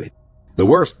middle of it. The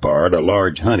worst part, a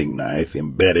large hunting knife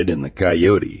embedded in the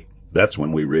coyote. That's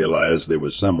when we realized there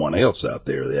was someone else out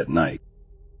there that night.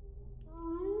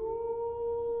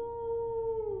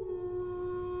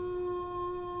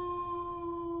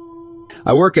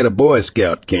 I work at a Boy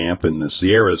Scout camp in the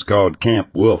Sierras called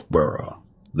Camp Wolfboro.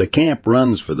 The camp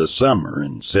runs for the summer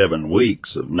in 7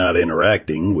 weeks of not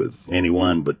interacting with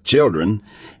anyone but children,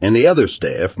 and the other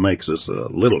staff makes us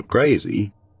a little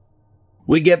crazy.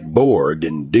 We get bored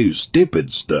and do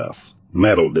stupid stuff,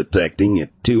 metal detecting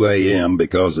at 2 a.m.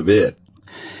 because of it.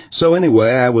 So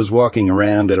anyway, I was walking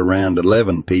around at around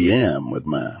 11 p.m. with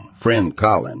my friend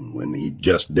Colin when he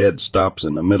just dead stops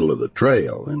in the middle of the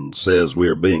trail and says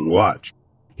we're being watched.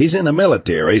 He's in the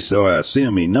military, so I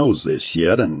assume he knows this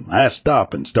shit, and I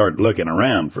stop and start looking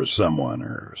around for someone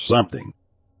or something.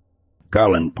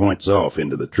 Colin points off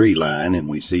into the tree line, and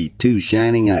we see 2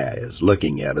 shining eyes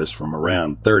looking at us from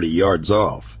around 30 yards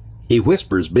off. He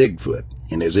whispers Bigfoot,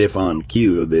 and as if on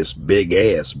cue, this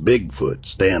big-ass Bigfoot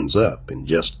stands up and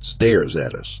just stares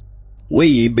at us.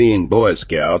 We, being Boy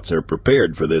Scouts, are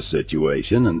prepared for this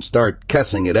situation and start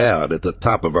cussing it out at the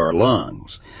top of our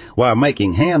lungs, while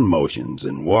making hand motions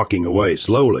and walking away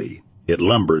slowly. It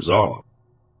lumbers off.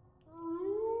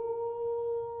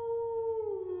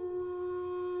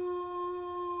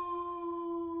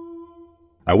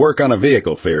 I work on a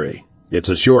vehicle ferry. It's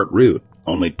a short route,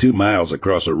 only 2 miles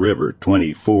across a river,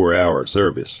 24-hour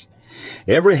service.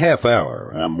 Every half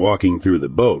hour, I'm walking through the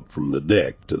boat from the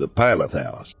deck to the pilot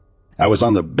house. I was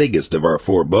on the biggest of our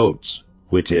 4 boats,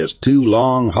 which has 2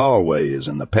 long hallways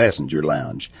in the passenger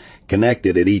lounge,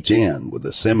 connected at each end with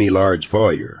a semi-large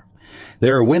foyer.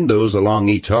 There are windows along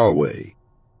each hallway.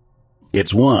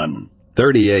 It's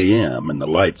 1:30 a.m. and the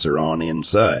lights are on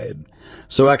inside,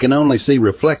 so I can only see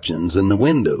reflections in the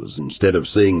windows instead of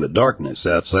seeing the darkness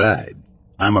outside.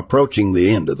 I'm approaching the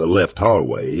end of the left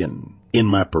hallway, and in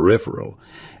my peripheral,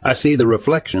 I see the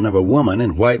reflection of a woman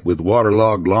in white with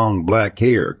waterlogged long black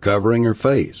hair covering her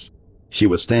face. She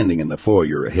was standing in the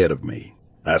foyer ahead of me.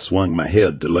 I swung my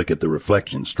head to look at the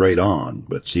reflection straight on,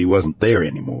 but she wasn't there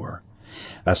anymore.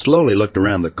 I slowly looked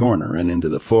around the corner and into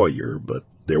the foyer, but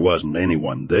there wasn't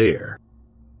anyone there.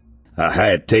 I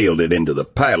hightailed it into the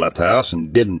pilot house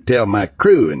and didn't tell my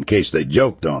crew in case they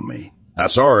joked on me. I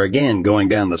saw her again going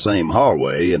down the same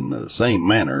hallway in the same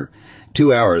manner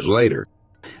 2 hours later.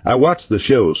 I watched the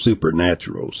show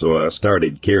Supernatural, so I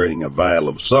started carrying a vial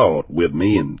of salt with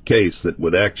me in case that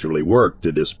would actually work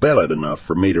to dispel it enough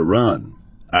for me to run.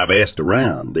 I've asked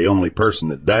around. The only person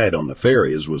that died on the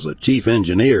ferries was a chief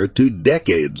engineer 2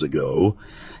 decades ago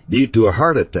due to a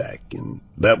heart attack, and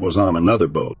that was on another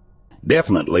boat.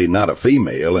 Definitely not a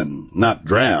female and not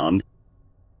drowned.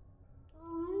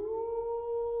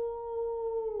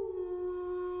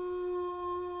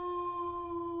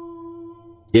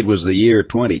 It was the year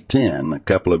 2010, a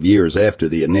couple of years after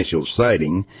the initial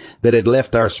sighting, that had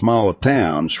left our small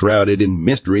town shrouded in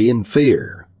mystery and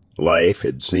fear. Life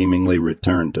had seemingly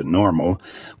returned to normal,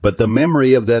 but the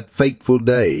memory of that fateful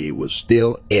day was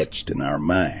still etched in our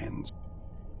minds.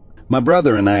 My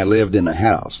brother and I lived in a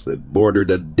house that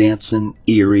bordered a dense and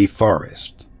eerie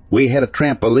forest. We had a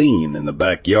trampoline in the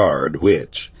backyard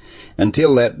which,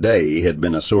 until that day, had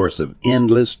been a source of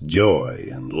endless joy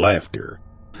and laughter.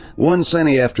 One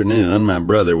sunny afternoon, my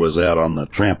brother was out on the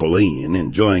trampoline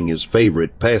enjoying his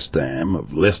favorite pastime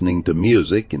of listening to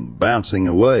music and bouncing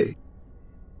away.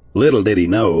 Little did he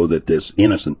know that this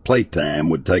innocent playtime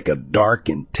would take a dark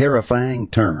and terrifying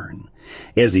turn.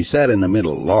 As he sat in the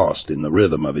middle, lost in the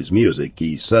rhythm of his music,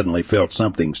 he suddenly felt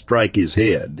something strike his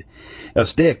head, a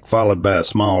stick followed by a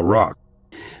small rock.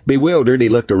 Bewildered, he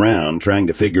looked around, trying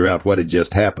to figure out what had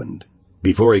just happened.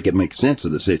 Before he could make sense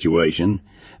of the situation,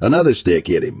 another stick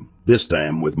hit him, this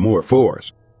time with more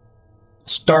force.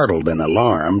 Startled and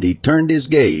alarmed, he turned his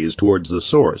gaze towards the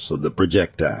source of the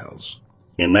projectiles.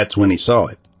 And that's when he saw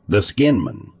it, the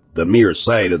Skinman. The mere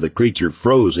sight of the creature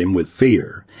froze him with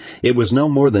fear. It was no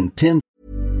more than 10.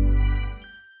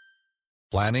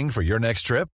 Planning for your next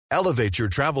trip? Elevate your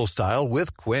travel style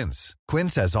with Quince.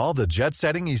 Quince has all the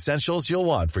jet-setting essentials you'll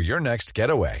want for your next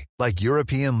getaway, like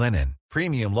European linen,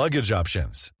 premium luggage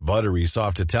options, buttery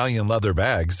soft Italian leather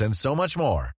bags, and so much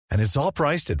more. And it's all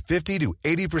priced at 50 to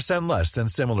 80% less than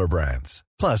similar brands.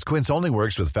 Plus, Quince only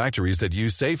works with factories that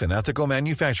use safe and ethical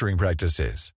manufacturing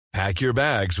practices. Pack your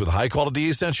bags with high-quality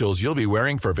essentials you'll be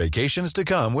wearing for vacations to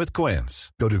come with Quince.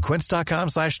 Go to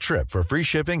quince.com/trip for free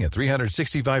shipping and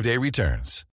 365-day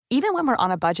returns. Even when we're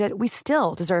on a budget, we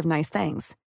still deserve nice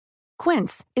things.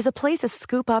 Quince is a place to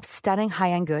scoop up stunning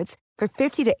high-end goods for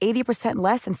 50 to 80%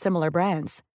 less than similar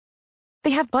brands.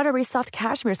 They have buttery soft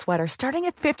cashmere sweaters starting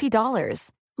at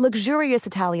 $50, luxurious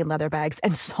Italian leather bags,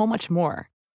 and so much more.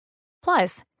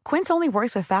 Plus, Quince only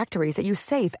works with factories that use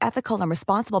safe, ethical, and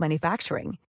responsible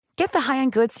manufacturing. Get the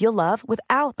high-end goods you'll love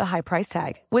without the high price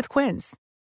tag with Quince.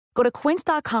 Go to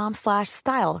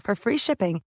quince.com/style for free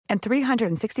shipping and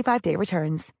 365-day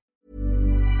returns.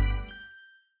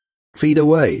 Feet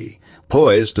away,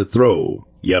 poised to throw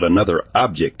yet another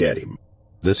object at him.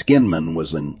 The Skinman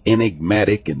was an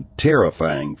enigmatic and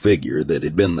terrifying figure that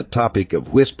had been the topic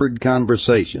of whispered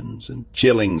conversations and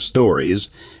chilling stories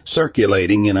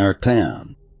circulating in our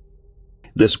town.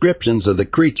 Descriptions of the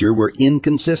creature were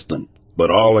inconsistent, but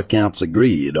all accounts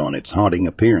agreed on its haunting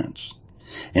appearance.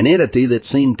 An entity that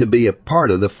seemed to be a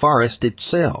part of the forest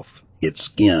itself, its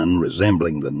skin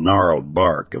resembling the gnarled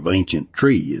bark of ancient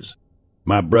trees.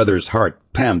 My brother's heart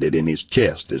pounded in his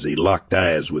chest as he locked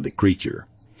eyes with the creature.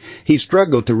 He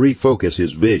struggled to refocus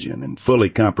his vision and fully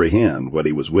comprehend what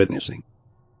he was witnessing.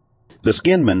 The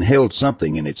Skinman held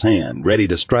something in its hand, ready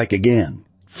to strike again.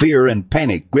 Fear and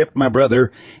panic gripped my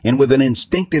brother, and with an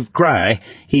instinctive cry,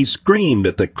 he screamed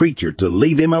at the creature to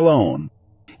leave him alone.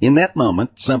 In that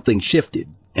moment, something shifted,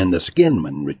 and the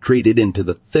Skinman retreated into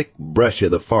the thick brush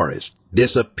of the forest,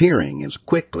 disappearing as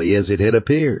quickly as it had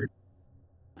appeared.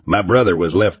 My brother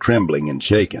was left trembling and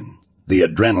shaken, the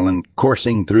adrenaline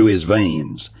coursing through his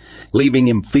veins, leaving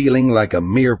him feeling like a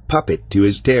mere puppet to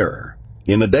his terror.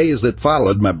 In the days that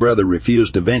followed, my brother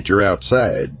refused to venture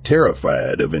outside,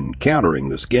 terrified of encountering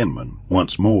the skinman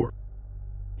once more.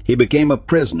 He became a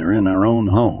prisoner in our own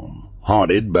home,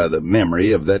 haunted by the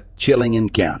memory of that chilling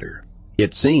encounter.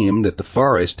 It seemed that the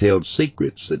forest held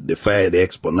secrets that defied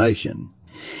explanation,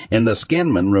 and the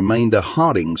skinman remained a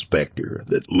haunting specter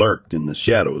that lurked in the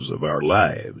shadows of our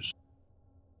lives.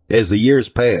 As the years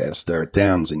passed, our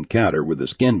town's encounter with the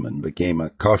skinman became a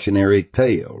cautionary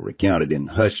tale recounted in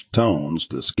hushed tones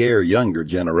to scare younger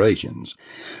generations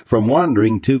from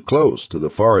wandering too close to the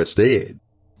forest edge.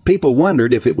 People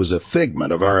wondered if it was a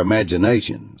figment of our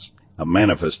imaginations, a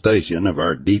manifestation of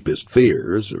our deepest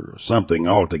fears, or something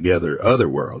altogether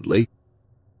otherworldly.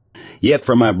 Yet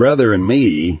for my brother and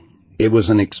me, it was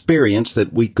an experience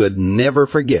that we could never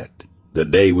forget. The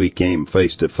day we came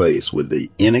face to face with the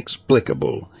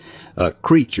inexplicable, a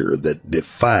creature that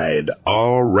defied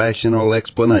all rational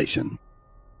explanation.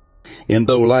 And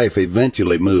though life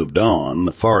eventually moved on,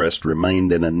 the forest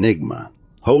remained an enigma,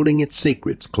 holding its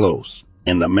secrets close,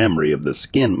 and the memory of the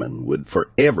skinman would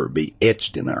forever be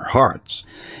etched in our hearts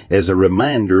as a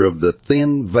reminder of the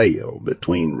thin veil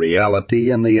between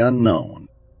reality and the unknown.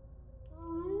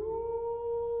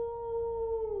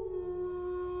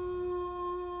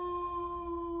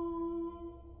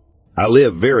 I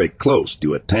live very close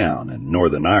to a town in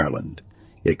Northern Ireland,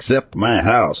 except my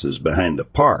house is behind a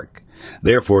park.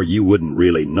 Therefore you wouldn't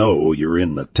really know you're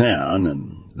in the town,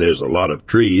 and there's a lot of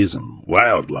trees and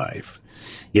wildlife.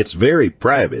 It's very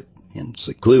private and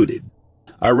secluded.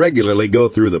 I regularly go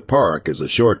through the park as a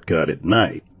shortcut at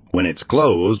night. When it's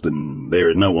closed and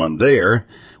there's no one there,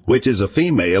 which as a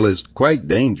female is quite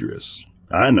dangerous.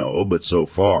 I know, but so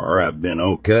far I've been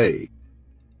okay.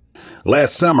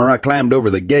 Last summer I climbed over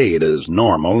the gate as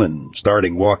normal and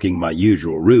started walking my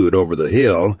usual route over the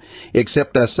hill,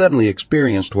 except I suddenly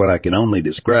experienced what I can only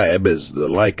describe as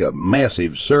like a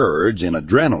massive surge in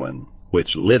adrenaline,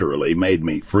 which literally made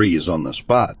me freeze on the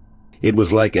spot. It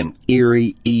was like an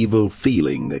eerie, evil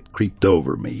feeling that creeped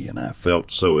over me, and I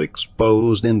felt so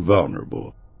exposed and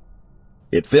vulnerable.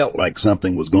 It felt like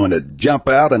something was going to jump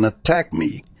out and attack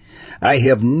me. I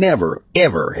have never,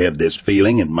 ever had this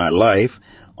feeling in my life,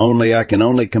 only I can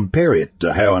only compare it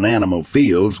to how an animal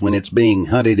feels when it's being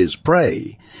hunted as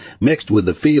prey, mixed with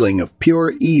the feeling of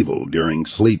pure evil during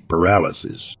sleep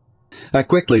paralysis. I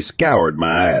quickly scoured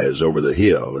my eyes over the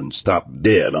hill and stopped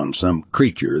dead on some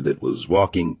creature that was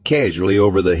walking casually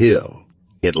over the hill.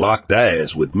 It locked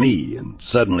eyes with me and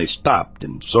suddenly stopped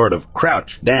and sort of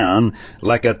crouched down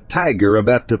like a tiger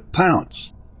about to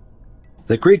pounce.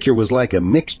 The creature was like a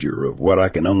mixture of what I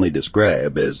can only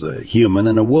describe as a human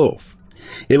and a wolf.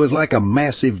 It was like a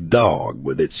massive dog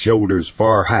with its shoulders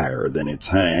far higher than its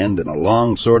hind and a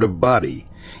long sort of body.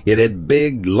 It had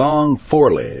big, long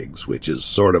forelegs, which is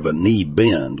sort of a knee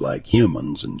bend like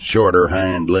humans, and shorter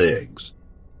hind legs.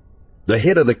 The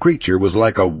head of the creature was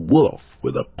like a wolf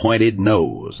with a pointed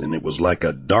nose, and it was like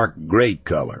a dark gray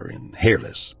color and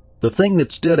hairless. The thing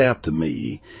that stood out to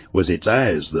me was its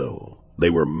eyes, though. They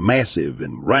were massive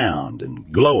and round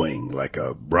and glowing like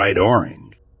a bright orange.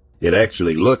 It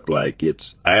actually looked like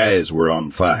its eyes were on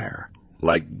fire,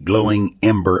 like glowing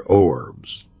ember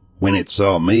orbs. When it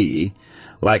saw me,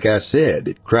 like I said,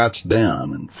 it crouched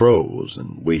down and froze,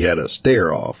 and we had a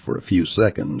stare-off for a few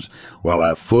seconds while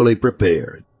I fully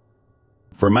prepared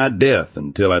for my death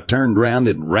until I turned round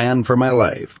and ran for my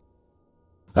life.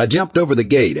 I jumped over the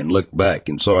gate and looked back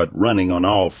and saw it running on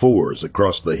all fours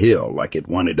across the hill like it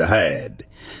wanted to hide.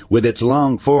 With its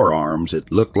long forearms,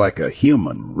 it looked like a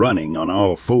human running on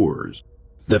all fours.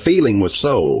 The feeling was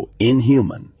so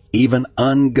inhuman, even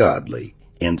ungodly,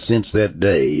 and since that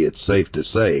day, it's safe to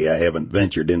say I haven't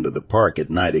ventured into the park at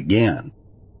night again.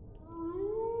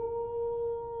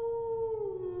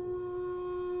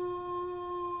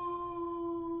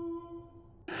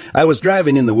 I was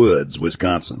driving in the woods,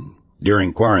 Wisconsin,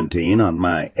 during quarantine on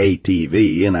my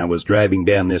ATV, and I was driving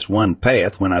down this one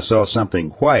path when I saw something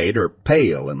white or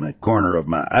pale in the corner of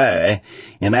my eye,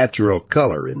 a natural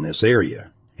color in this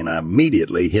area, and I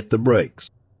immediately hit the brakes.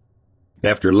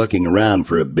 After looking around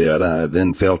for a bit, I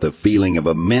then felt a feeling of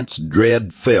immense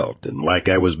dread and like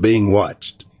I was being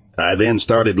watched. I then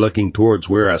started looking towards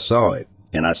where I saw it,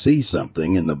 and I see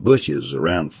something in the bushes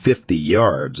around 50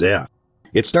 yards out.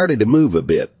 It started to move a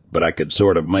bit, but I could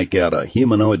sort of make out a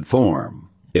humanoid form.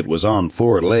 It was on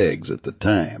 4 legs at the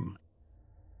time.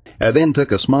 I then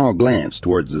took a small glance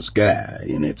towards the sky,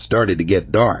 and it started to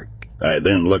get dark. I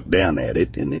then looked down at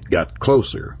it, and it got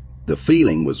closer. The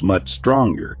feeling was much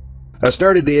stronger. I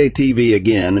started the ATV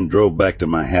again and drove back to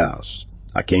my house.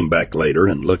 I came back later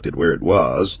and looked at where it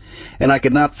was, and I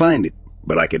could not find it,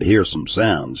 but I could hear some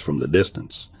sounds from the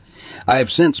distance. I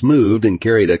have since moved and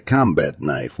carried a combat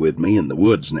knife with me in the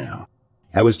woods now.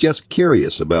 I was just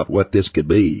curious about what this could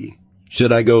be.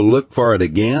 Should I go look for it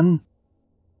again?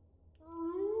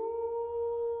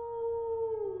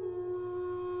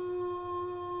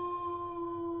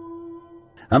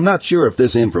 I'm not sure if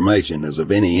this information is of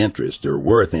any interest or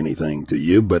worth anything to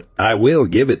you, but I will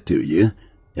give it to you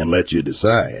and let you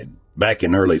decide. Back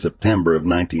in early September of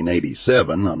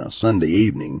 1987, on a Sunday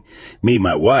evening, me,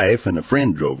 my wife, and a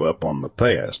friend drove up on the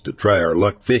pass to try our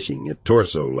luck fishing at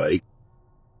Torso Lake.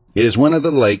 It is one of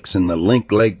the lakes in the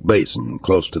Link Lake Basin,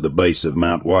 close to the base of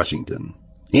Mount Washington.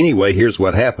 Anyway, here's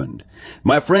what happened.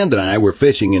 My friend and I were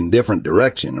fishing in different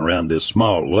direction around this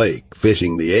small lake,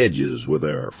 fishing the edges with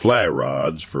our fly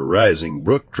rods for rising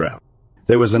brook trout.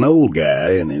 There was an old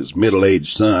guy and his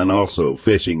middle-aged son also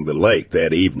fishing the lake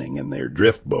that evening in their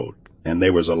drift boat, and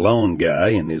there was a lone guy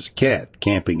and his cat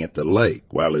camping at the lake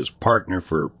while his partner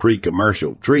for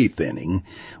pre-commercial tree thinning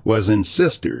was in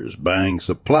Sisters buying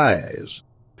supplies.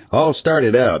 All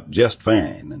started out just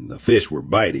fine, and the fish were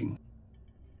biting.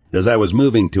 As I was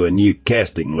moving to a new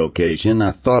casting location,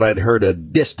 I thought I'd heard a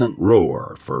distant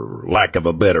roar, for lack of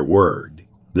a better word.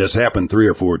 This happened 3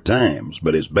 or 4 times,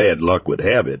 but as bad luck would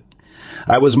have it,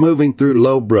 I was moving through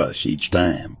low brush each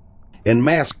time, and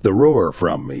masked the roar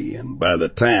from me, and by the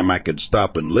time I could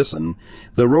stop and listen,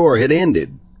 the roar had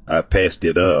ended. I passed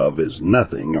it of as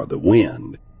nothing or the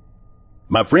wind.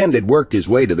 My friend had worked his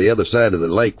way to the other side of the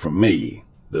lake from me,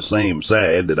 the same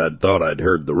side that I'd thought I'd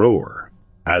heard the roar.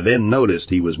 I then noticed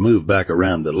he was moved back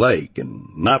around the lake and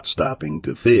not stopping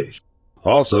to fish.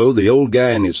 Also, the old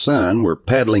guy and his son were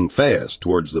paddling fast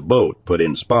towards the boat put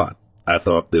in spot. I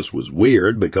thought this was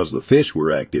weird because the fish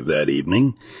were active that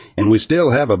evening, and we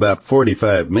still have about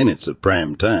 45 minutes of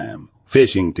prime time,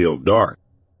 fishing till dark.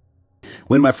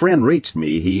 When my friend reached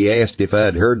me, he asked if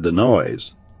I'd heard the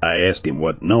noise. I asked him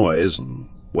what noise, and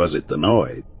was it the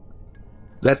noise?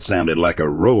 That sounded like a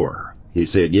roar. He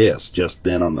said yes, just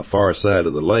then on the far side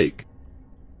of the lake.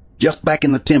 Just back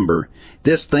in the timber,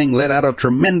 this thing let out a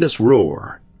tremendous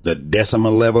roar. The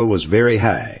decimal level was very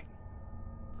high.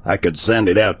 I could send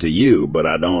it out to you, but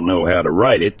I don't know how to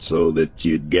write it so that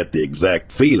you'd get the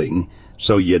exact feeling,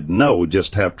 so you'd know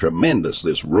just how tremendous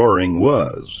this roaring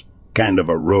was. Kind of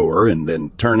a roar, and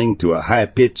then turning to a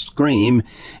high-pitched scream,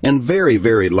 and very,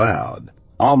 very loud,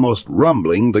 almost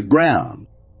rumbling the ground.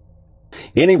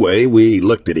 Anyway, we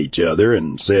looked at each other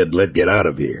and said, let's get out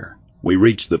of here. We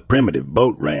reached the primitive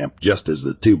boat ramp just as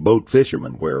the 2 boat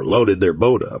fishermen were loaded their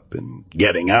boat up and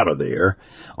getting out of there.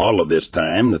 All of this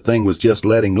time, the thing was just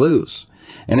letting loose,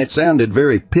 and it sounded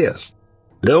very pissed.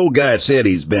 The old guy said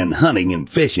he's been hunting and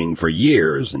fishing for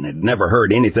years and had never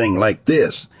heard anything like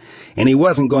this, and he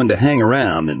wasn't going to hang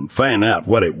around and find out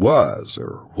what it was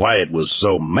or why it was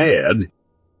so mad.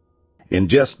 And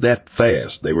just that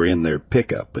fast, they were in their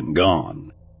pickup and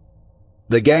gone.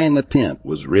 The guy in the tent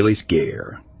was really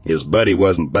scared. His buddy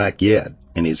wasn't back yet,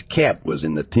 and his cat was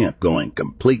in the tent going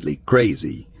completely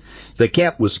crazy. The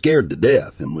cat was scared to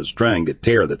death and was trying to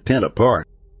tear the tent apart.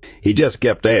 He just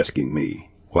kept asking me,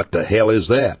 "What the hell is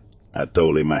that?" I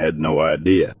told him I had no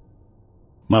idea.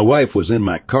 My wife was in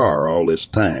my car all this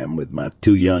time with my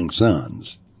 2 young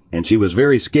sons, and she was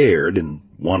very scared and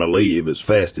wanted to leave as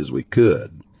fast as we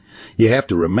could. You have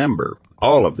to remember,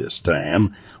 all of this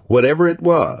time, whatever it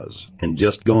was, and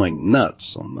just going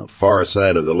nuts on the far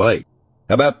side of the lake.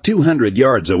 About 200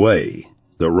 yards away,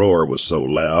 the roar was so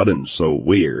loud and so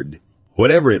weird.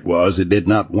 Whatever it was, it did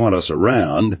not want us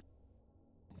around.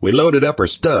 We loaded up our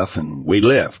stuff and we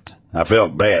left. I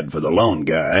felt bad for the lone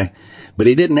guy, but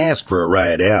he didn't ask for a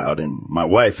ride out, and my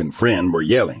wife and friend were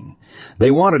yelling.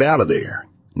 They wanted out of there.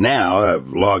 Now I've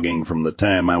logging from the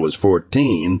time I was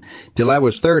 14 till I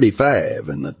was 35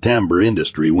 and the timber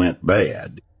industry went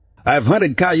bad. I've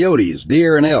hunted coyotes,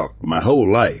 deer, and elk my whole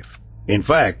life. In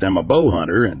fact, I'm a bow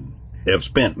hunter and have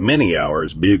spent many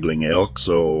hours bugling elk,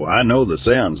 so I know the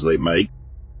sounds they make.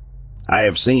 I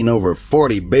have seen over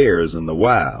 40 bears in the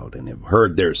wild and have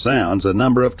heard their sounds a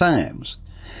number of times.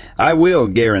 I will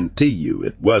guarantee you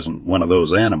it wasn't one of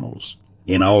those animals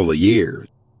in all the years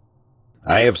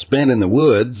I have spent in the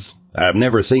woods. I've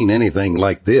never seen anything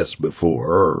like this before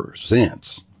or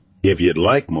since. If you'd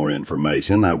like more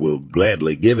information, I will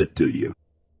gladly give it to you.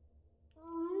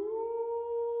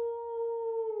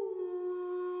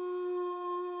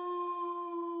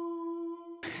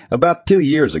 About 2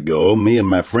 years ago, me and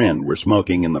my friend were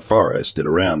smoking in the forest at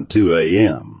around 2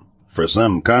 a.m. For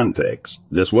some context,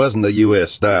 this wasn't a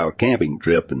U.S.-style camping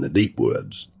trip in the deep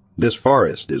woods. This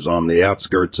forest is on the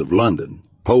outskirts of London,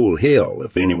 Pole Hill,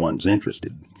 if anyone's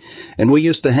interested, and we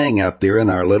used to hang out there in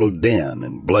our little den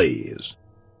and blaze.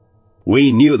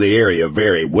 We knew the area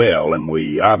very well, and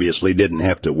we obviously didn't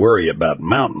have to worry about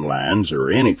mountain lions or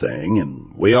anything,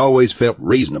 and we always felt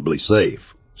reasonably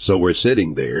safe. So we're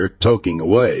sitting there, toking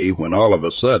away, when all of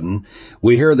a sudden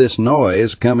we hear this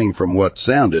noise coming from what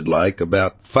sounded like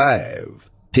about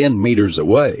 5-10 meters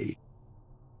away.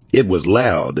 It was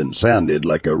loud and sounded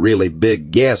like a really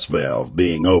big gas valve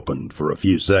being opened for a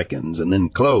few seconds and then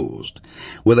closed,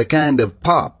 with a kind of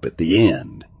pop at the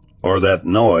end, or that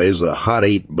noise a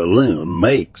hot-air balloon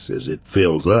makes as it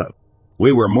fills up.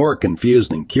 We were more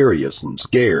confused and curious than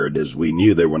scared, as we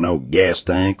knew there were no gas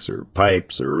tanks or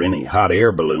pipes or any hot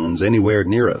air balloons anywhere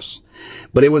near us.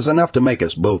 But it was enough to make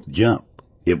us both jump.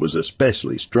 It was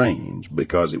especially strange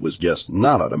because it was just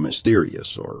not at a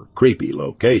mysterious or creepy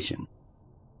location.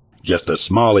 Just a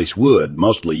smallish wood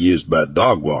mostly used by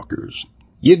dog walkers.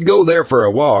 You'd go there for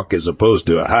a walk as opposed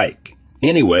to a hike.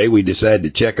 Anyway, we decided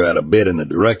to check out a bit in the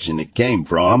direction it came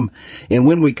from, and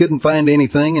when we couldn't find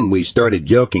anything and we started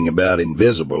joking about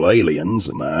invisible aliens,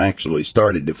 and I actually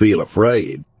started to feel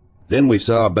afraid, then we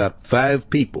saw about 5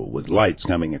 people with lights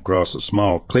coming across a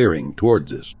small clearing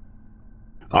towards us.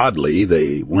 Oddly,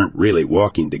 they weren't really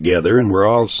walking together and were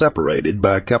all separated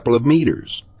by a couple of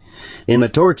meters. And the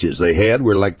torches they had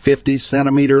were like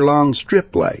 50-centimeter-long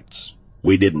strip lights.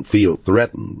 We didn't feel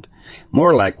threatened.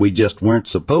 More like we just weren't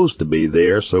supposed to be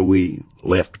there, so we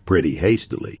left pretty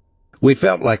hastily. We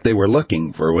felt like they were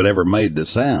looking for whatever made the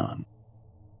sound.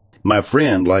 My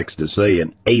friend likes to say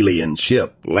an alien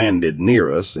ship landed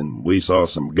near us, and we saw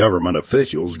some government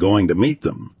officials going to meet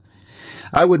them.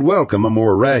 I would welcome a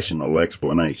more rational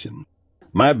explanation.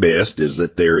 My best is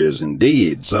that there is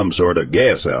indeed some sort of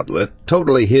gas outlet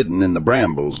totally hidden in the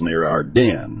brambles near our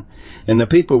den, and the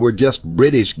people were just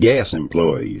British gas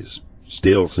employees.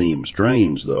 Still seems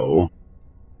strange, though.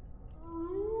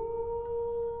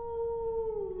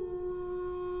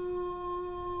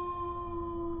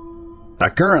 I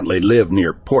currently live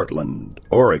near Portland,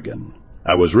 Oregon.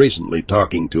 I was recently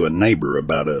talking to a neighbor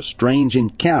about a strange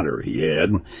encounter he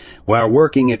had while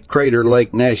working at Crater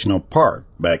Lake National Park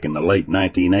back in the late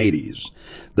 1980s.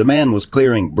 The man was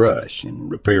clearing brush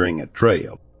and repairing a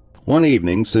trail. One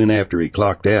evening, soon after he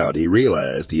clocked out, he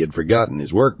realized he had forgotten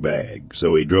his work bag,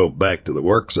 so he drove back to the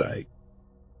work site.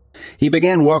 He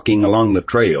began walking along the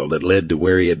trail that led to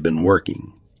where he had been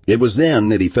working. It was then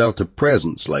that he felt a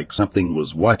presence like something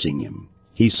was watching him.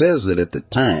 He says that at the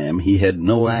time he had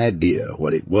no idea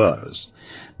what it was,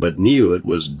 but knew it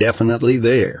was definitely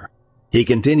there. He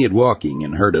continued walking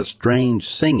and heard a strange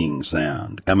singing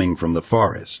sound coming from the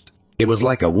forest. It was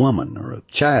like a woman or a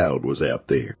child was out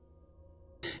there.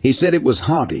 He said it was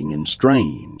haunting and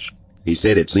strange. He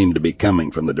said it seemed to be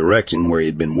coming from the direction where he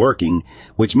had been working,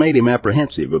 which made him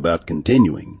apprehensive about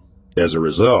continuing. As a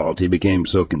result, he became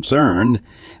so concerned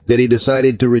that he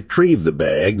decided to retrieve the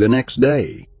bag the next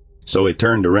day. So he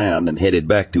turned around and headed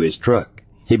back to his truck.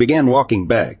 He began walking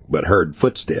back, but heard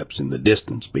footsteps in the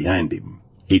distance behind him.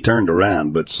 He turned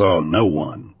around but saw no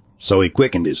one, so he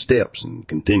quickened his steps and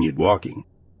continued walking.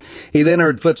 He then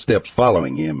heard footsteps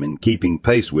following him and keeping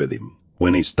pace with him.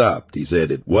 When he stopped, he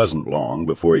said it wasn't long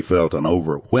before he felt an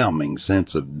overwhelming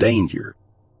sense of danger.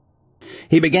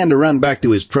 He began to run back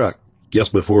to his truck.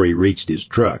 Just before he reached his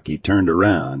truck, he turned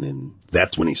around, and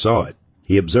that's when he saw it.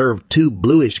 He observed 2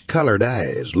 bluish-colored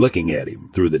eyes looking at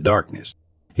him through the darkness.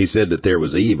 He said that there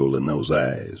was evil in those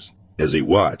eyes. As he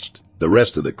watched, the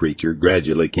rest of the creature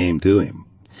gradually came to him.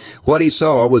 What he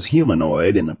saw was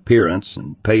humanoid in appearance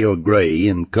and pale gray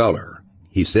in color.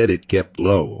 He said it kept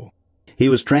low. He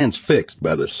was transfixed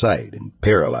by the sight and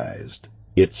paralyzed.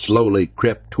 It slowly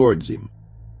crept towards him.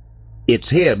 Its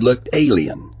head looked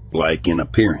alien-like in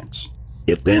appearance.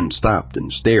 It then stopped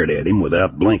and stared at him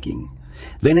without blinking.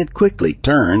 Then it quickly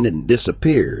turned and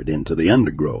disappeared into the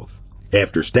undergrowth.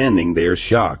 After standing there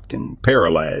shocked and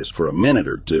paralyzed for a minute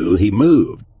or two, he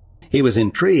moved. He was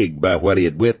intrigued by what he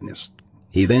had witnessed.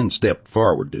 He then stepped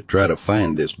forward to try to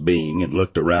find this being and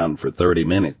looked around for 30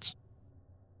 minutes.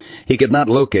 He could not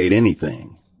locate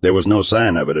anything. There was no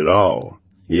sign of it at all.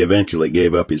 He eventually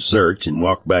gave up his search and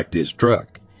walked back to his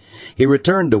truck. He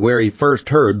returned to where he first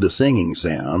heard the singing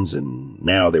sounds, and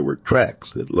now there were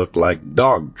tracks that looked like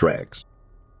dog tracks,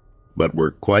 but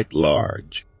were quite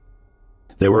large.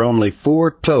 There were only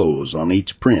 4 toes on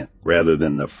each print, rather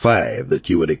than the 5 that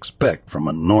you would expect from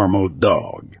a normal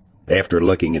dog. After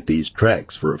looking at these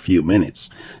tracks for a few minutes,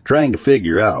 trying to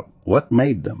figure out what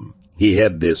made them, he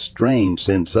had this strange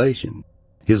sensation.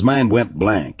 His mind went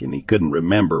blank, and he couldn't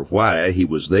remember why he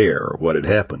was there or what had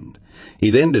happened. He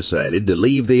then decided to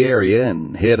leave the area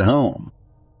and head home.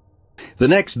 The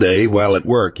next day, while at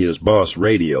work, his boss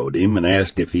radioed him and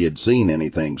asked if he had seen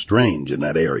anything strange in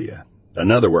that area.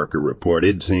 Another worker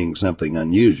reported seeing something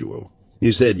unusual.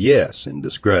 He said yes and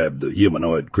described the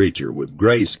humanoid creature with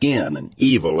gray skin and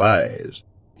evil eyes.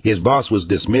 His boss was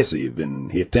dismissive,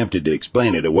 and he attempted to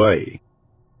explain it away.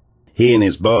 He and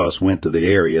his boss went to the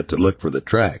area to look for the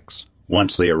tracks.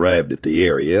 Once they arrived at the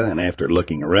area, and after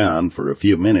looking around for a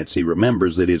few minutes, he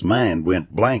remembers that his mind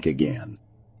went blank again.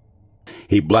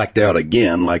 He blacked out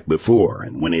again like before,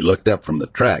 and when he looked up from the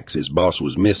tracks, his boss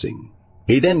was missing.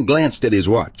 He then glanced at his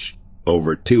watch.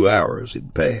 Over 2 hours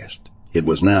had passed. It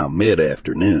was now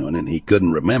mid-afternoon, and he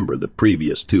couldn't remember the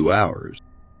previous 2 hours.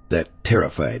 That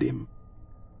terrified him.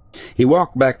 He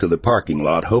walked back to the parking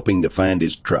lot, hoping to find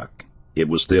his truck. It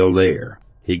was still there.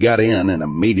 He got in and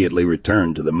immediately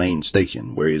returned to the main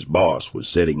station, where his boss was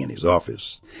sitting in his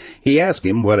office. He asked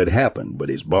him what had happened, but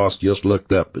his boss just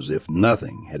looked up as if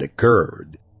nothing had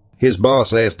occurred. His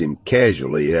boss asked him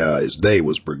casually how his day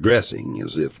was progressing,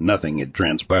 as if nothing had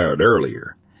transpired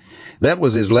earlier. That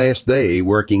was his last day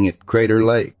working at Crater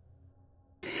Lake.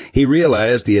 He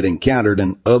realized he had encountered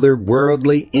an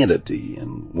otherworldly entity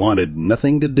and wanted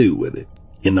nothing to do with it.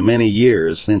 In the many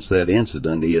years since that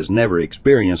incident, he has never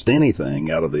experienced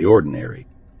anything out of the ordinary,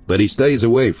 but he stays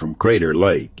away from Crater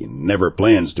Lake and never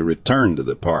plans to return to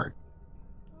the park.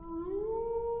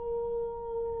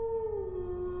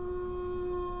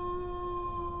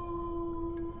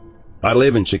 I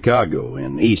live in Chicago,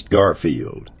 in East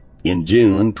Garfield. In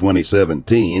June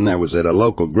 2017, I was at a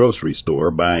local grocery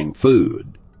store buying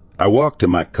food. I walked to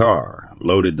my car,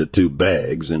 loaded the 2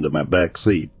 bags into my back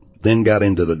seat, then got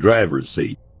into the driver's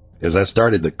seat. As I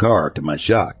started the car, to my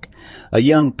shock, a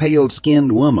young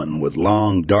pale-skinned woman with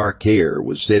long dark hair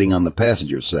was sitting on the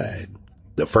passenger side.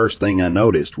 The first thing I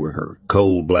noticed were her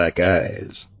cold black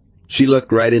eyes. She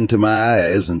looked right into my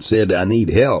eyes and said, "I need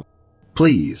help.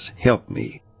 Please help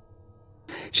me."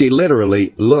 She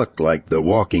literally looked like the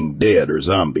Walking Dead or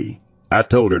zombie. I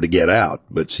told her to get out,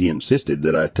 but she insisted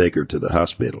that I take her to the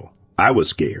hospital. I was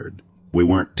scared. We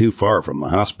weren't too far from the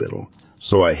hospital,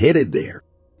 so I headed there.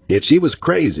 If she was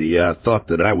crazy, I thought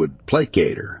that I would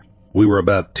placate her. We were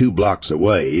about 2 blocks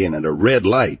away and at a red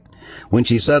light when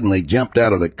she suddenly jumped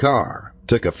out of the car,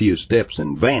 took a few steps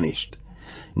and vanished.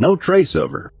 No trace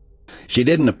of her. She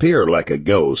didn't appear like a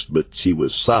ghost, but she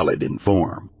was solid in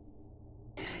form.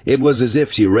 It was as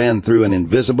if she ran through an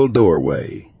invisible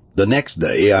doorway. The next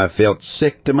day I felt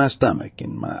sick to my stomach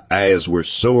and my eyes were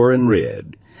sore and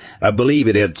red. I believe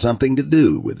it had something to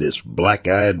do with this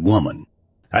black-eyed woman.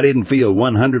 I didn't feel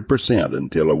 100%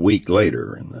 until a week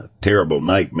later, and the terrible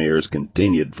nightmares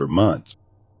continued for months.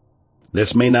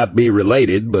 This may not be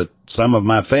related, but some of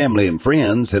my family and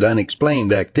friends had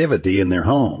unexplained activity in their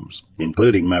homes,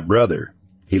 including my brother.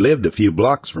 He lived a few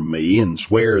blocks from me and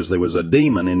swears there was a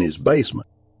demon in his basement.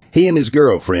 He and his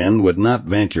girlfriend would not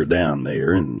venture down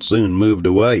there and soon moved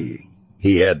away.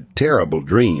 He had terrible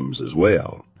dreams as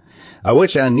well. I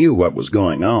wish I knew what was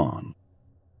going on.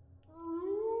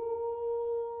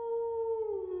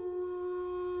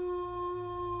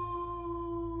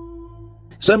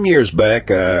 Some years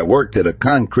back, I worked at a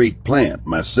concrete plant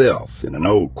myself in an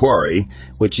old quarry,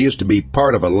 which used to be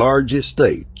part of a large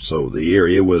estate, so the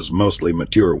area was mostly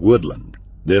mature woodland.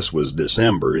 This was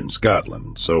December in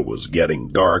Scotland, so it was getting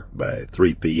dark by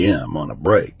 3 p.m. on a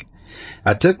break.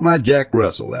 I took my Jack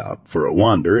Russell out for a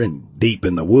wander and deep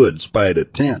in the woods spied a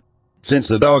tent. Since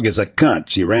the dog is a cunt,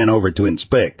 she ran over to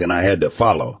inspect and I had to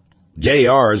follow.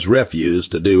 JR's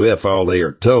refused to do if all they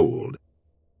are told.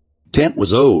 Tent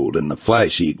was old and the fly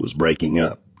sheet was breaking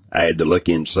up. I had to look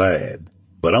inside,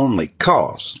 but only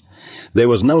cost. There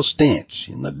was no stench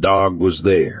and the dog was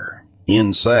there.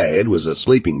 Inside was a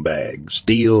sleeping bag,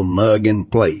 steel mug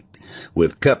and plate,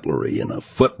 with cutlery and a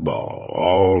football,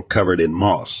 all covered in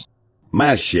moss.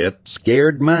 My shit,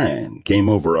 scared mind, came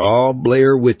over all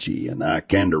Blair Witchy, and I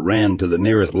kinda ran to the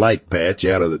nearest light patch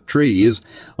out of the trees,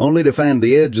 only to find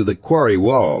the edge of the quarry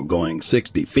wall going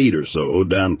 60 feet or so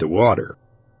down to water.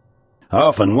 I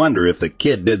often wonder if the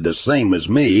kid did the same as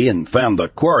me and found the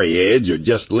quarry edge or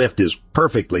just left his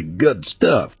perfectly good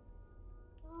stuff.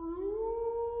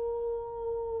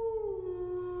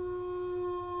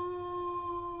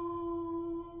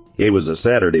 It was a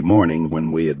Saturday morning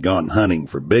when we had gone hunting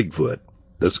for Bigfoot.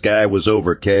 The sky was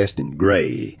overcast and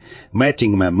gray,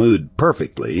 matching my mood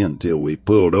perfectly until we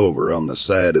pulled over on the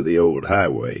side of the old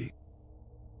highway.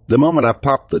 The moment I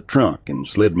popped the trunk and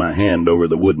slid my hand over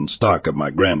the wooden stock of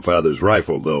my grandfather's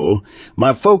rifle, though,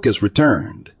 my focus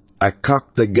returned. I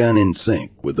cocked the gun in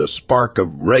sync with a spark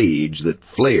of rage that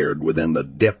flared within the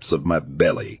depths of my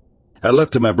belly. I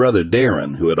looked to my brother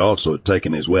Darren, who had also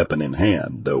taken his weapon in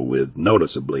hand, though with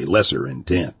noticeably lesser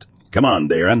intent. "Come on,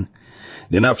 Darren.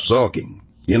 Enough sulking.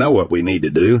 You know what we need to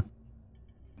do."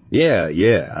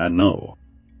 Yeah, I know.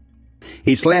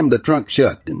 He slammed the trunk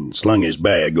shut and slung his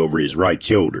bag over his right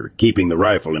shoulder, keeping the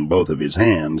rifle in both of his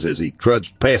hands as he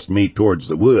trudged past me towards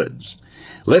the woods.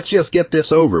 Let's just get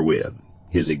this over with.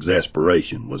 His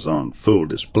exasperation was on full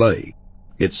display.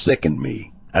 It sickened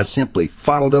me. I simply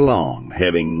followed along,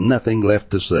 having nothing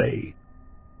left to say.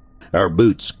 Our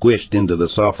boots squished into the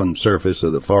softened surface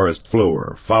of the forest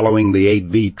floor, following the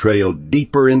 8V trail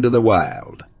deeper into the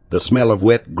wild. The smell of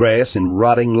wet grass and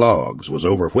rotting logs was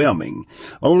overwhelming,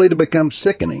 only to become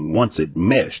sickening once it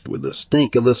meshed with the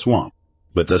stink of the swamp.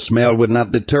 But the smell would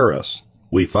not deter us.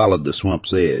 We followed the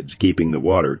swamp's edge, keeping the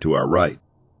water to our right.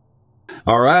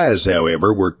 Our eyes,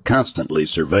 however, were constantly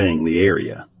surveying the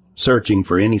area, searching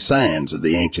for any signs of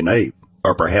the ancient ape,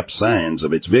 or perhaps signs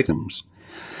of its victims.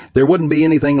 There wouldn't be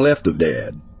anything left of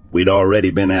Dad. We'd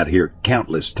already been out here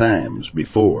countless times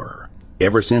before,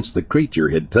 ever since the creature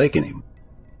had taken him.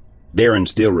 Darren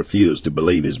still refused to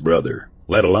believe his brother,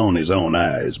 let alone his own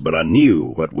eyes, but I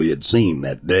knew what we had seen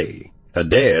that day. A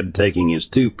dad taking his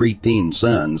 2 preteen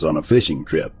sons on a fishing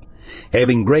trip,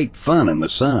 having great fun in the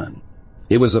sun.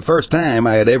 It was the first time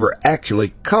I had ever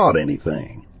actually caught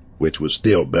anything, which was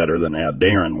still better than how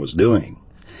Darren was doing.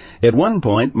 At one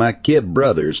point, my kid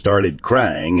brother started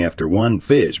crying after one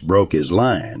fish broke his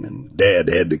line, and Dad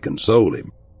had to console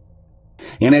him.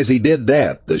 And as he did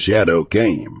that, the shadow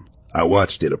came. I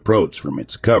watched it approach from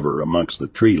its cover amongst the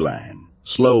tree line,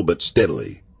 slow but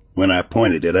steadily. When I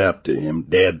pointed it out to him,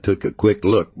 Dad took a quick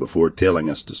look before telling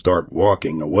us to start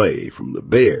walking away from the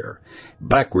bear,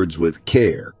 backwards with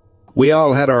care. We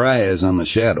all had our eyes on the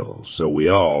shadow, so we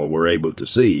all were able to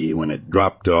see when it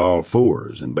dropped to all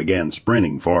fours and began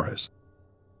sprinting for us.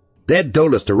 Dad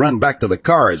told us to run back to the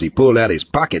car as he pulled out his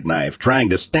pocket knife, trying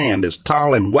to stand as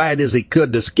tall and wide as he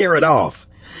could to scare it off.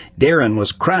 Darren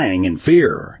was crying in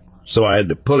fear, so I had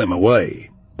to pull him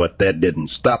away, but that didn't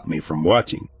stop me from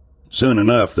watching. Soon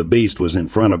enough, the beast was in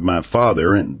front of my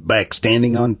father and back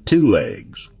standing on 2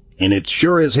 legs, and it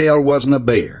sure as hell wasn't a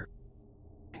bear.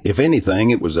 If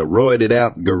anything, it was a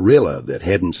roided-out gorilla that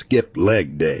hadn't skipped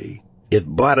leg day. It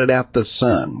blotted out the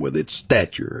sun with its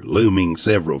stature, looming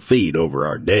several feet over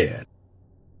our dad.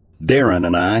 Darren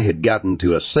and I had gotten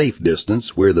to a safe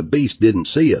distance where the beast didn't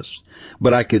see us,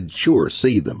 but I could sure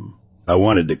see them. I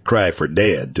wanted to cry for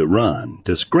Dad, to run,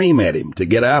 to scream at him to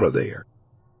get out of there.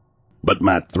 But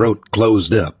my throat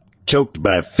closed up, choked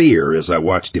by fear as I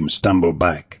watched him stumble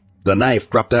back. The knife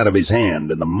dropped out of his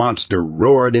hand and the monster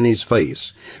roared in his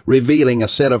face, revealing a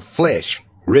set of flesh,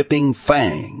 ripping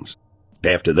fangs.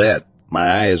 After that,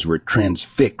 my eyes were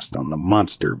transfixed on the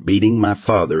monster beating my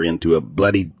father into a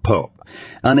bloodied pulp,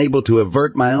 unable to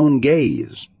avert my own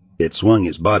gaze. It swung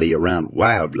his body around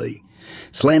wildly,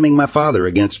 slamming my father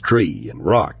against tree and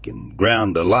rock and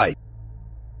ground alike.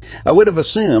 I would have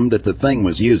assumed that the thing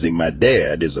was using my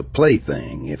dad as a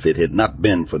plaything if it had not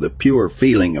been for the pure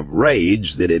feeling of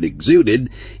rage that it exuded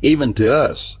even to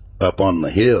us up on the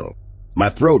hill. My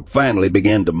throat finally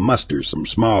began to muster some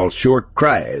small, short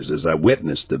cries as I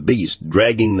witnessed the beast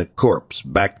dragging the corpse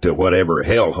back to whatever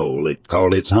hellhole it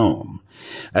called its home.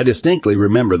 I distinctly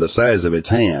remember the size of its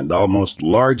hand, almost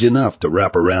large enough to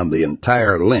wrap around the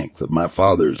entire length of my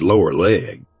father's lower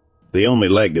leg. The only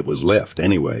leg that was left,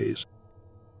 anyways.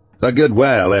 A good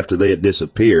while after they had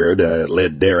disappeared, I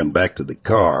led Darren back to the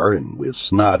car, and with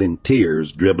snot and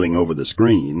tears dribbling over the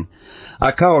screen,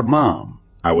 I called Mom.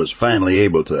 I was finally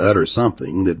able to utter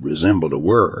something that resembled a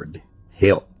word.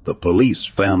 Help. The police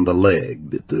found the leg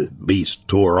that the beast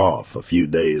tore off a few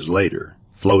days later,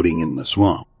 floating in the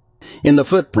swamp. And the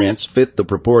footprints fit the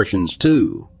proportions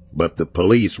too, but the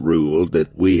police ruled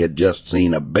that we had just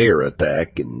seen a bear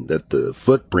attack and that the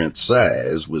footprint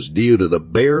size was due to the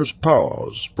bear's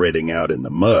paws spreading out in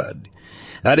the mud.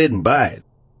 I didn't buy it.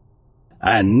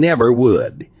 I never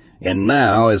would, and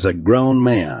now as a grown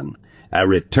man, I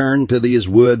returned to these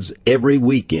woods every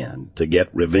weekend to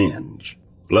get revenge.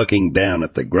 Looking down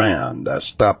at the ground, I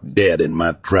stopped dead in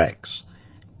my tracks.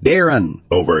 "Darren,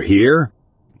 over here!"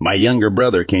 My younger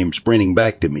brother came sprinting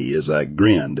back to me as I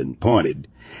grinned and pointed,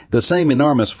 the same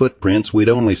enormous footprints we'd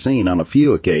only seen on a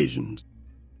few occasions.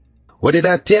 "What did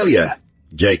I tell you,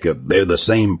 Jacob? They're the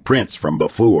same prints from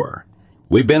before.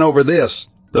 We've been over this.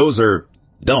 Those are—"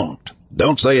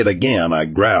 Don't say it again," I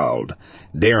growled.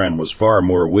 Darren was far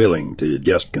more willing to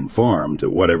just conform to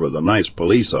whatever the nice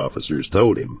police officers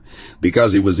told him,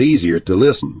 because it was easier to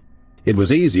listen. It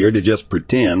was easier to just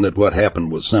pretend that what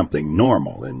happened was something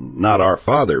normal and not our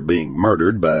father being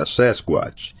murdered by a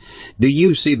Sasquatch. "Do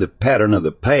you see the pattern of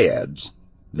the pads?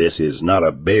 This is not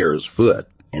a bear's foot,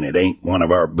 and it ain't one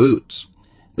of our boots.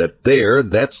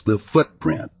 That's the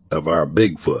footprint of our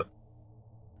Bigfoot."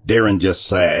 Darren just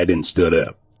sighed and stood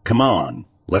up. "Come on,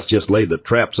 let's just lay the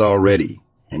traps already.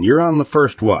 And you're on the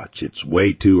first watch. It's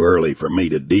way too early for me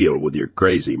to deal with your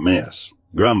crazy mess."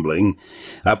 Grumbling,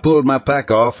 I pulled my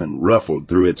pack off and ruffled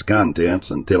through its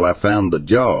contents until I found the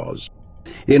jaws.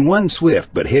 In one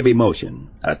swift but heavy motion,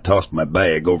 I tossed my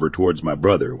bag over towards my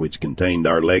brother, which contained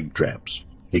our leg traps.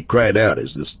 He cried out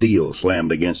as the steel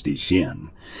slammed against his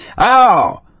shin.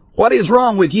 "Ow! What is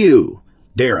wrong with you?"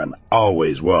 Darren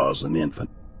always was an infant.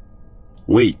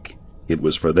 Weak. It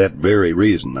was for that very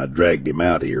reason I dragged him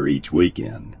out here each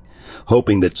weekend,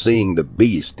 hoping that seeing the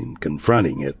beast and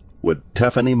confronting it would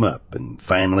toughen him up and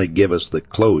finally give us the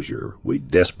closure we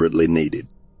desperately needed.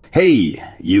 "Hey,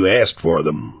 you asked for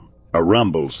them." A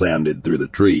rumble sounded through the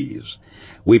trees.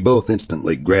 We both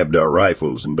instantly grabbed our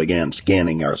rifles and began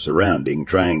scanning our surrounding,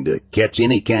 trying to catch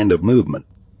any kind of movement.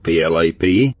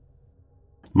 PLAP?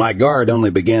 My guard only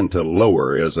began to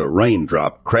lower as a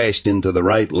raindrop crashed into the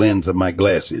right lens of my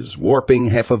glasses, warping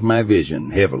half of my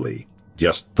vision heavily.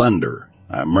 "Just thunder,"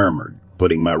 I murmured,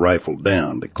 putting my rifle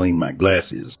down to clean my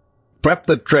glasses. "Prep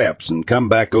the traps and come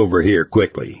back over here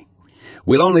quickly.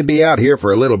 We'll only be out here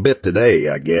for a little bit today,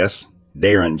 I guess."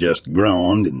 Darren just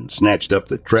groaned and snatched up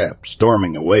the trap,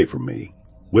 storming away from me.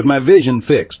 With my vision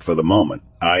fixed for the moment,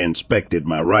 I inspected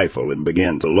my rifle and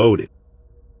began to load it.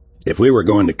 If we were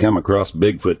going to come across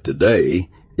Bigfoot today,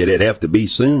 it'd have to be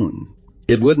soon.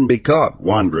 It wouldn't be caught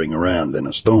wandering around in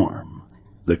a storm.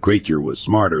 The creature was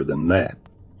smarter than that.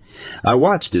 I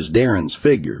watched as Darren's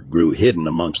figure grew hidden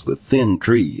amongst the thin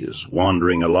trees,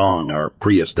 wandering along our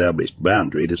pre-established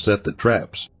boundary to set the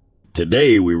traps.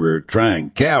 Today we were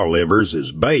trying cow livers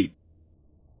as bait.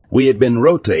 We had been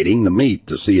rotating the meat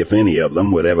to see if any of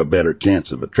them would have a better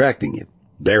chance of attracting it.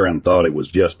 Darren thought it was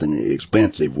just an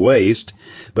expensive waste,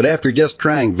 but after just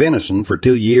trying venison for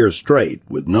 2 years straight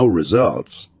with no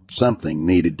results, something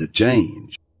needed to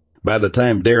change. By the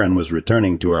time Darren was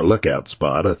returning to our lookout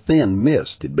spot, a thin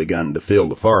mist had begun to fill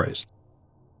the forest.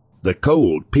 The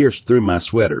cold pierced through my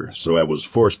sweater, so I was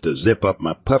forced to zip up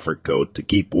my puffer coat to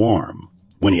keep warm.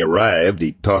 When he arrived,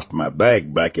 he tossed my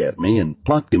bag back at me and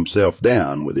plunked himself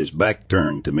down with his back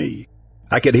turned to me.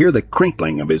 I could hear the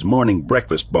crinkling of his morning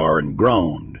breakfast bar and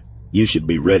groaned. "You should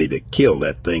be ready to kill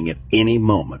that thing at any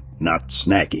moment, not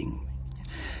snacking.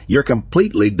 You're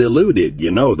completely deluded,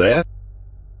 you know that."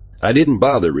 I didn't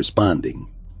bother responding.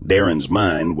 Darren's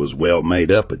mind was well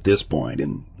made up at this point,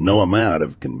 and no amount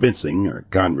of convincing or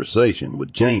conversation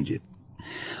would change it.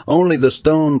 Only the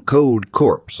stone-cold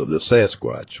corpse of the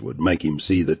Sasquatch would make him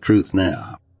see the truth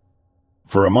now.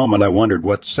 For a moment I wondered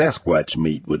what Sasquatch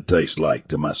meat would taste like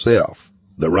to myself.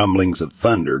 The rumblings of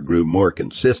thunder grew more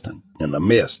consistent, and the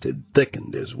mist had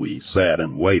thickened as we sat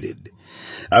and waited.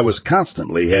 I was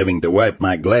constantly having to wipe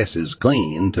my glasses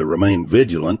clean to remain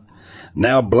vigilant,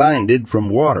 now blinded from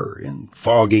water and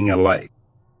fogging alike.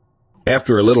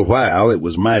 After a little while, it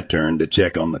was my turn to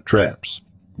check on the traps.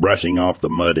 Brushing off the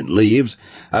mud and leaves,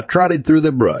 I trotted through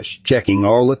the brush, checking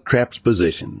all the traps'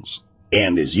 positions.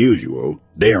 And as usual,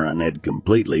 Darren had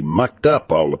completely mucked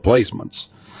up all the placements.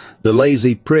 The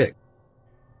lazy prick.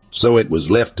 So it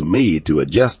was left to me to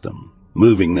adjust them,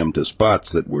 moving them to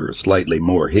spots that were slightly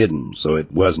more hidden so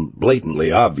it wasn't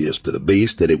blatantly obvious to the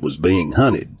beast that it was being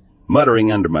hunted.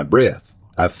 Muttering under my breath,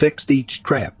 I fixed each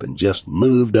trap and just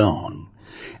moved on,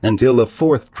 until the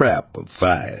 4th trap of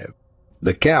 5.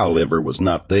 The cow liver was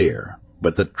not there,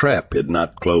 but the trap had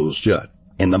not closed shut,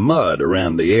 and the mud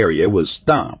around the area was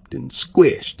stomped and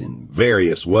squished in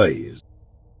various ways.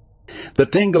 The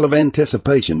tingle of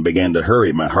anticipation began to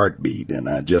hurry my heartbeat, and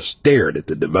I just stared at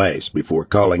the device before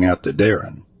calling out to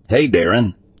Darren. "Hey,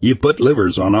 Darren, you put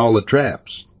livers on all the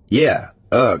traps." "Yeah,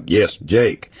 yes,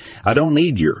 Jake. I don't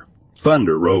need your—"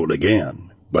 Thunder rolled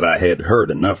again, but I had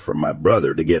heard enough from my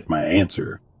brother to get my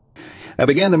answer. I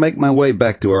began to make my way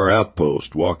back to our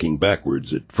outpost, walking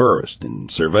backwards at first and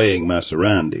surveying my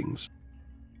surroundings.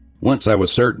 Once I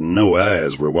was certain no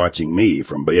eyes were watching me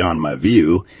from beyond my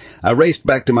view, I raced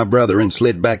back to my brother and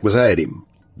slid back beside him.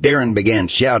 Darren began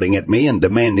shouting at me and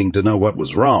demanding to know what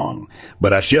was wrong,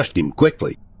 but I shushed him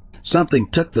quickly. "Something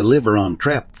took the liver on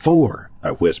trap 4, I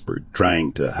whispered,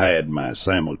 trying to hide my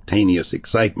simultaneous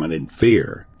excitement and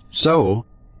fear. "So?"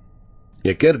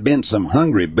 "It could have been some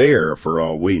hungry bear for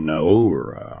all we know,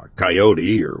 or a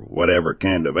coyote, or whatever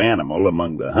kind of animal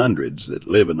among the hundreds that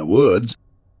live in the woods."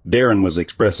 Darren was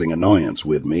expressing annoyance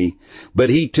with me,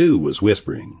 but he too was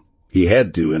whispering. He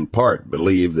had to, in part,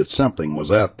 believe that something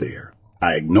was out there.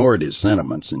 I ignored his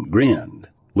sentiments and grinned.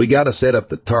 "We gotta set up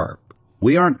the tarp.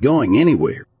 We aren't going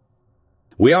anywhere."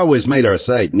 We always made our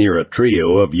site near a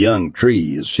trio of young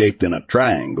trees shaped in a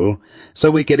triangle so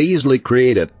we could easily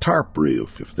create a tarp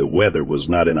roof if the weather was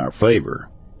not in our favor.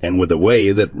 And with the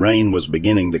way that rain was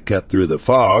beginning to cut through the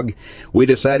fog, we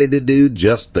decided to do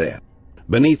just that.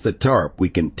 Beneath the tarp, we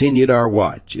continued our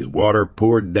watch as water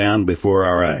poured down before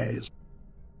our eyes.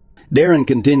 Darren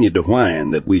continued to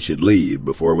whine that we should leave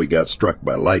before we got struck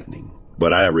by lightning,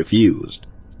 but I refused.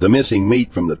 The missing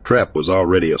meat from the trap was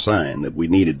already a sign that we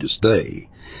needed to stay.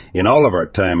 In all of our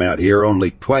time out here, only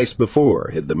twice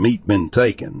before had the meat been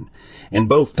taken, and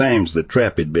both times the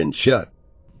trap had been shut,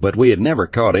 but we had never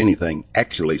caught anything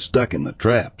actually stuck in the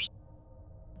traps.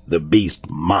 The beast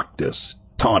mocked us,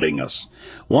 taunting us,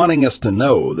 wanting us to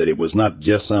know that it was not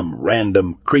just some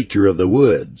random creature of the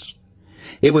woods.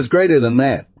 It was greater than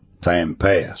that. Time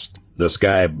passed. The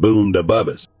sky boomed above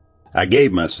us. I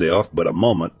gave myself but a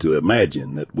moment to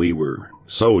imagine that we were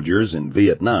soldiers in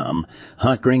Vietnam,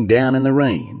 hunkering down in the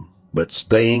rain, but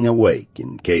staying awake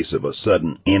in case of a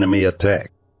sudden enemy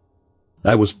attack.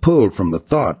 I was pulled from the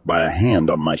thought by a hand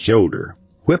on my shoulder.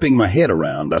 Whipping my head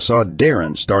around, I saw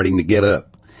Darren starting to get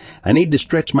up. I need to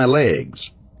stretch my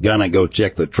legs. Gonna go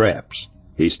check the traps.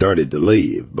 He started to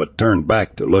leave, but turned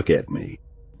back to look at me.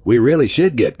 We really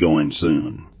should get going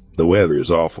soon. The weather is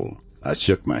awful. I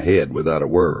shook my head without a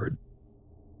word.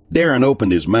 Darren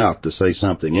opened his mouth to say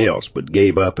something else, but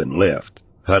gave up and left.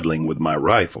 Huddling with my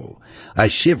rifle, I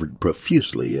shivered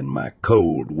profusely in my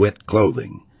cold, wet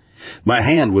clothing. My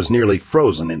hand was nearly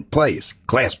frozen in place,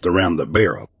 clasped around the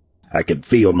barrel. I could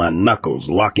feel my knuckles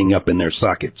locking up in their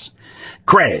sockets.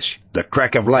 Crash! The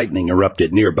crack of lightning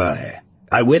erupted nearby.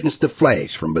 I witnessed a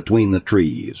flash from between the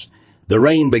trees. The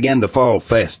rain began to fall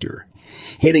faster,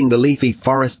 hitting the leafy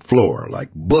forest floor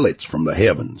like bullets from the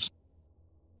heavens.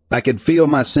 I could feel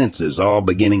my senses all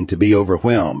beginning to be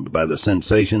overwhelmed by the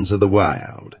sensations of the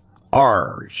wild.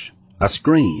 Arrgh! A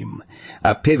scream.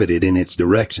 I pivoted in its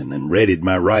direction and readied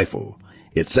my rifle.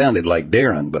 It sounded like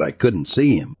Darren, but I couldn't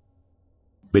see him.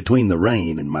 Between the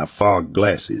rain and my fog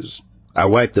glasses, I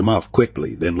wiped them off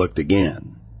quickly, then looked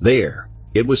again. There.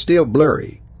 It was still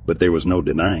blurry, but there was no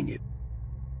denying it.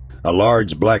 A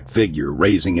large black figure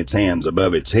raising its hands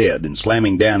above its head and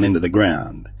slamming down into the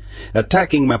ground,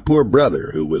 attacking my poor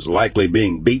brother, who was likely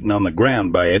being beaten on the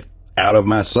ground by it, out of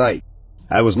my sight.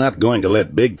 I was not going to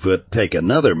let Bigfoot take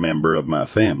another member of my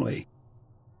family.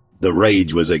 The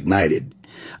rage was ignited.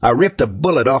 I ripped a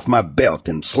bullet off my belt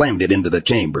and slammed it into the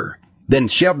chamber, then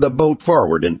shoved the bolt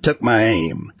forward and took my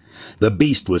aim. The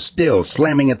beast was still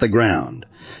slamming at the ground.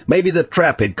 Maybe the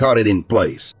trap had caught it in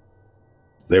place.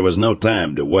 There was no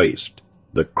time to waste.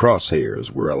 The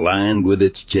crosshairs were aligned with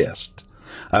its chest.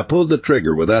 I pulled the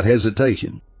trigger without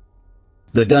hesitation.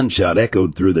 The gunshot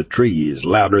echoed through the trees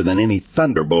louder than any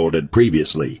thunderbolt had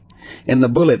previously, and the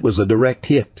bullet was a direct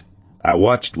hit. I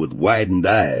watched with widened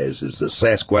eyes as the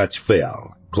Sasquatch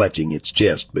fell, clutching its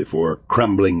chest before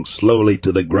crumbling slowly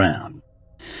to the ground.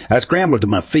 I scrambled to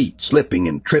my feet, slipping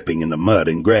and tripping in the mud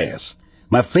and grass.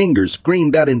 My fingers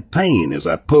screamed out in pain as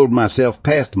I pulled myself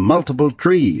past multiple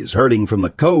trees, hurting from the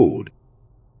cold.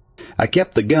 I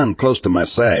kept the gun close to my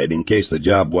side in case the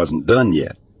job wasn't done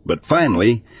yet. But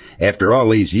finally, after all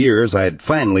these years, I had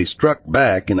finally struck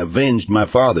back and avenged my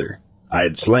father. I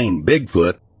had slain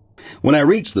Bigfoot. When I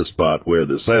reached the spot where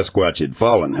the Sasquatch had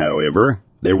fallen, however,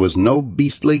 there was no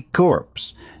beastly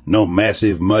corpse, no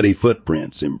massive muddy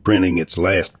footprints imprinting its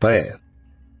last path.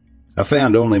 I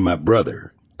found only my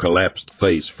brother, collapsed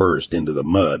face first into the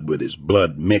mud with his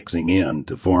blood mixing in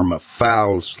to form a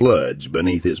foul sludge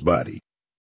beneath his body.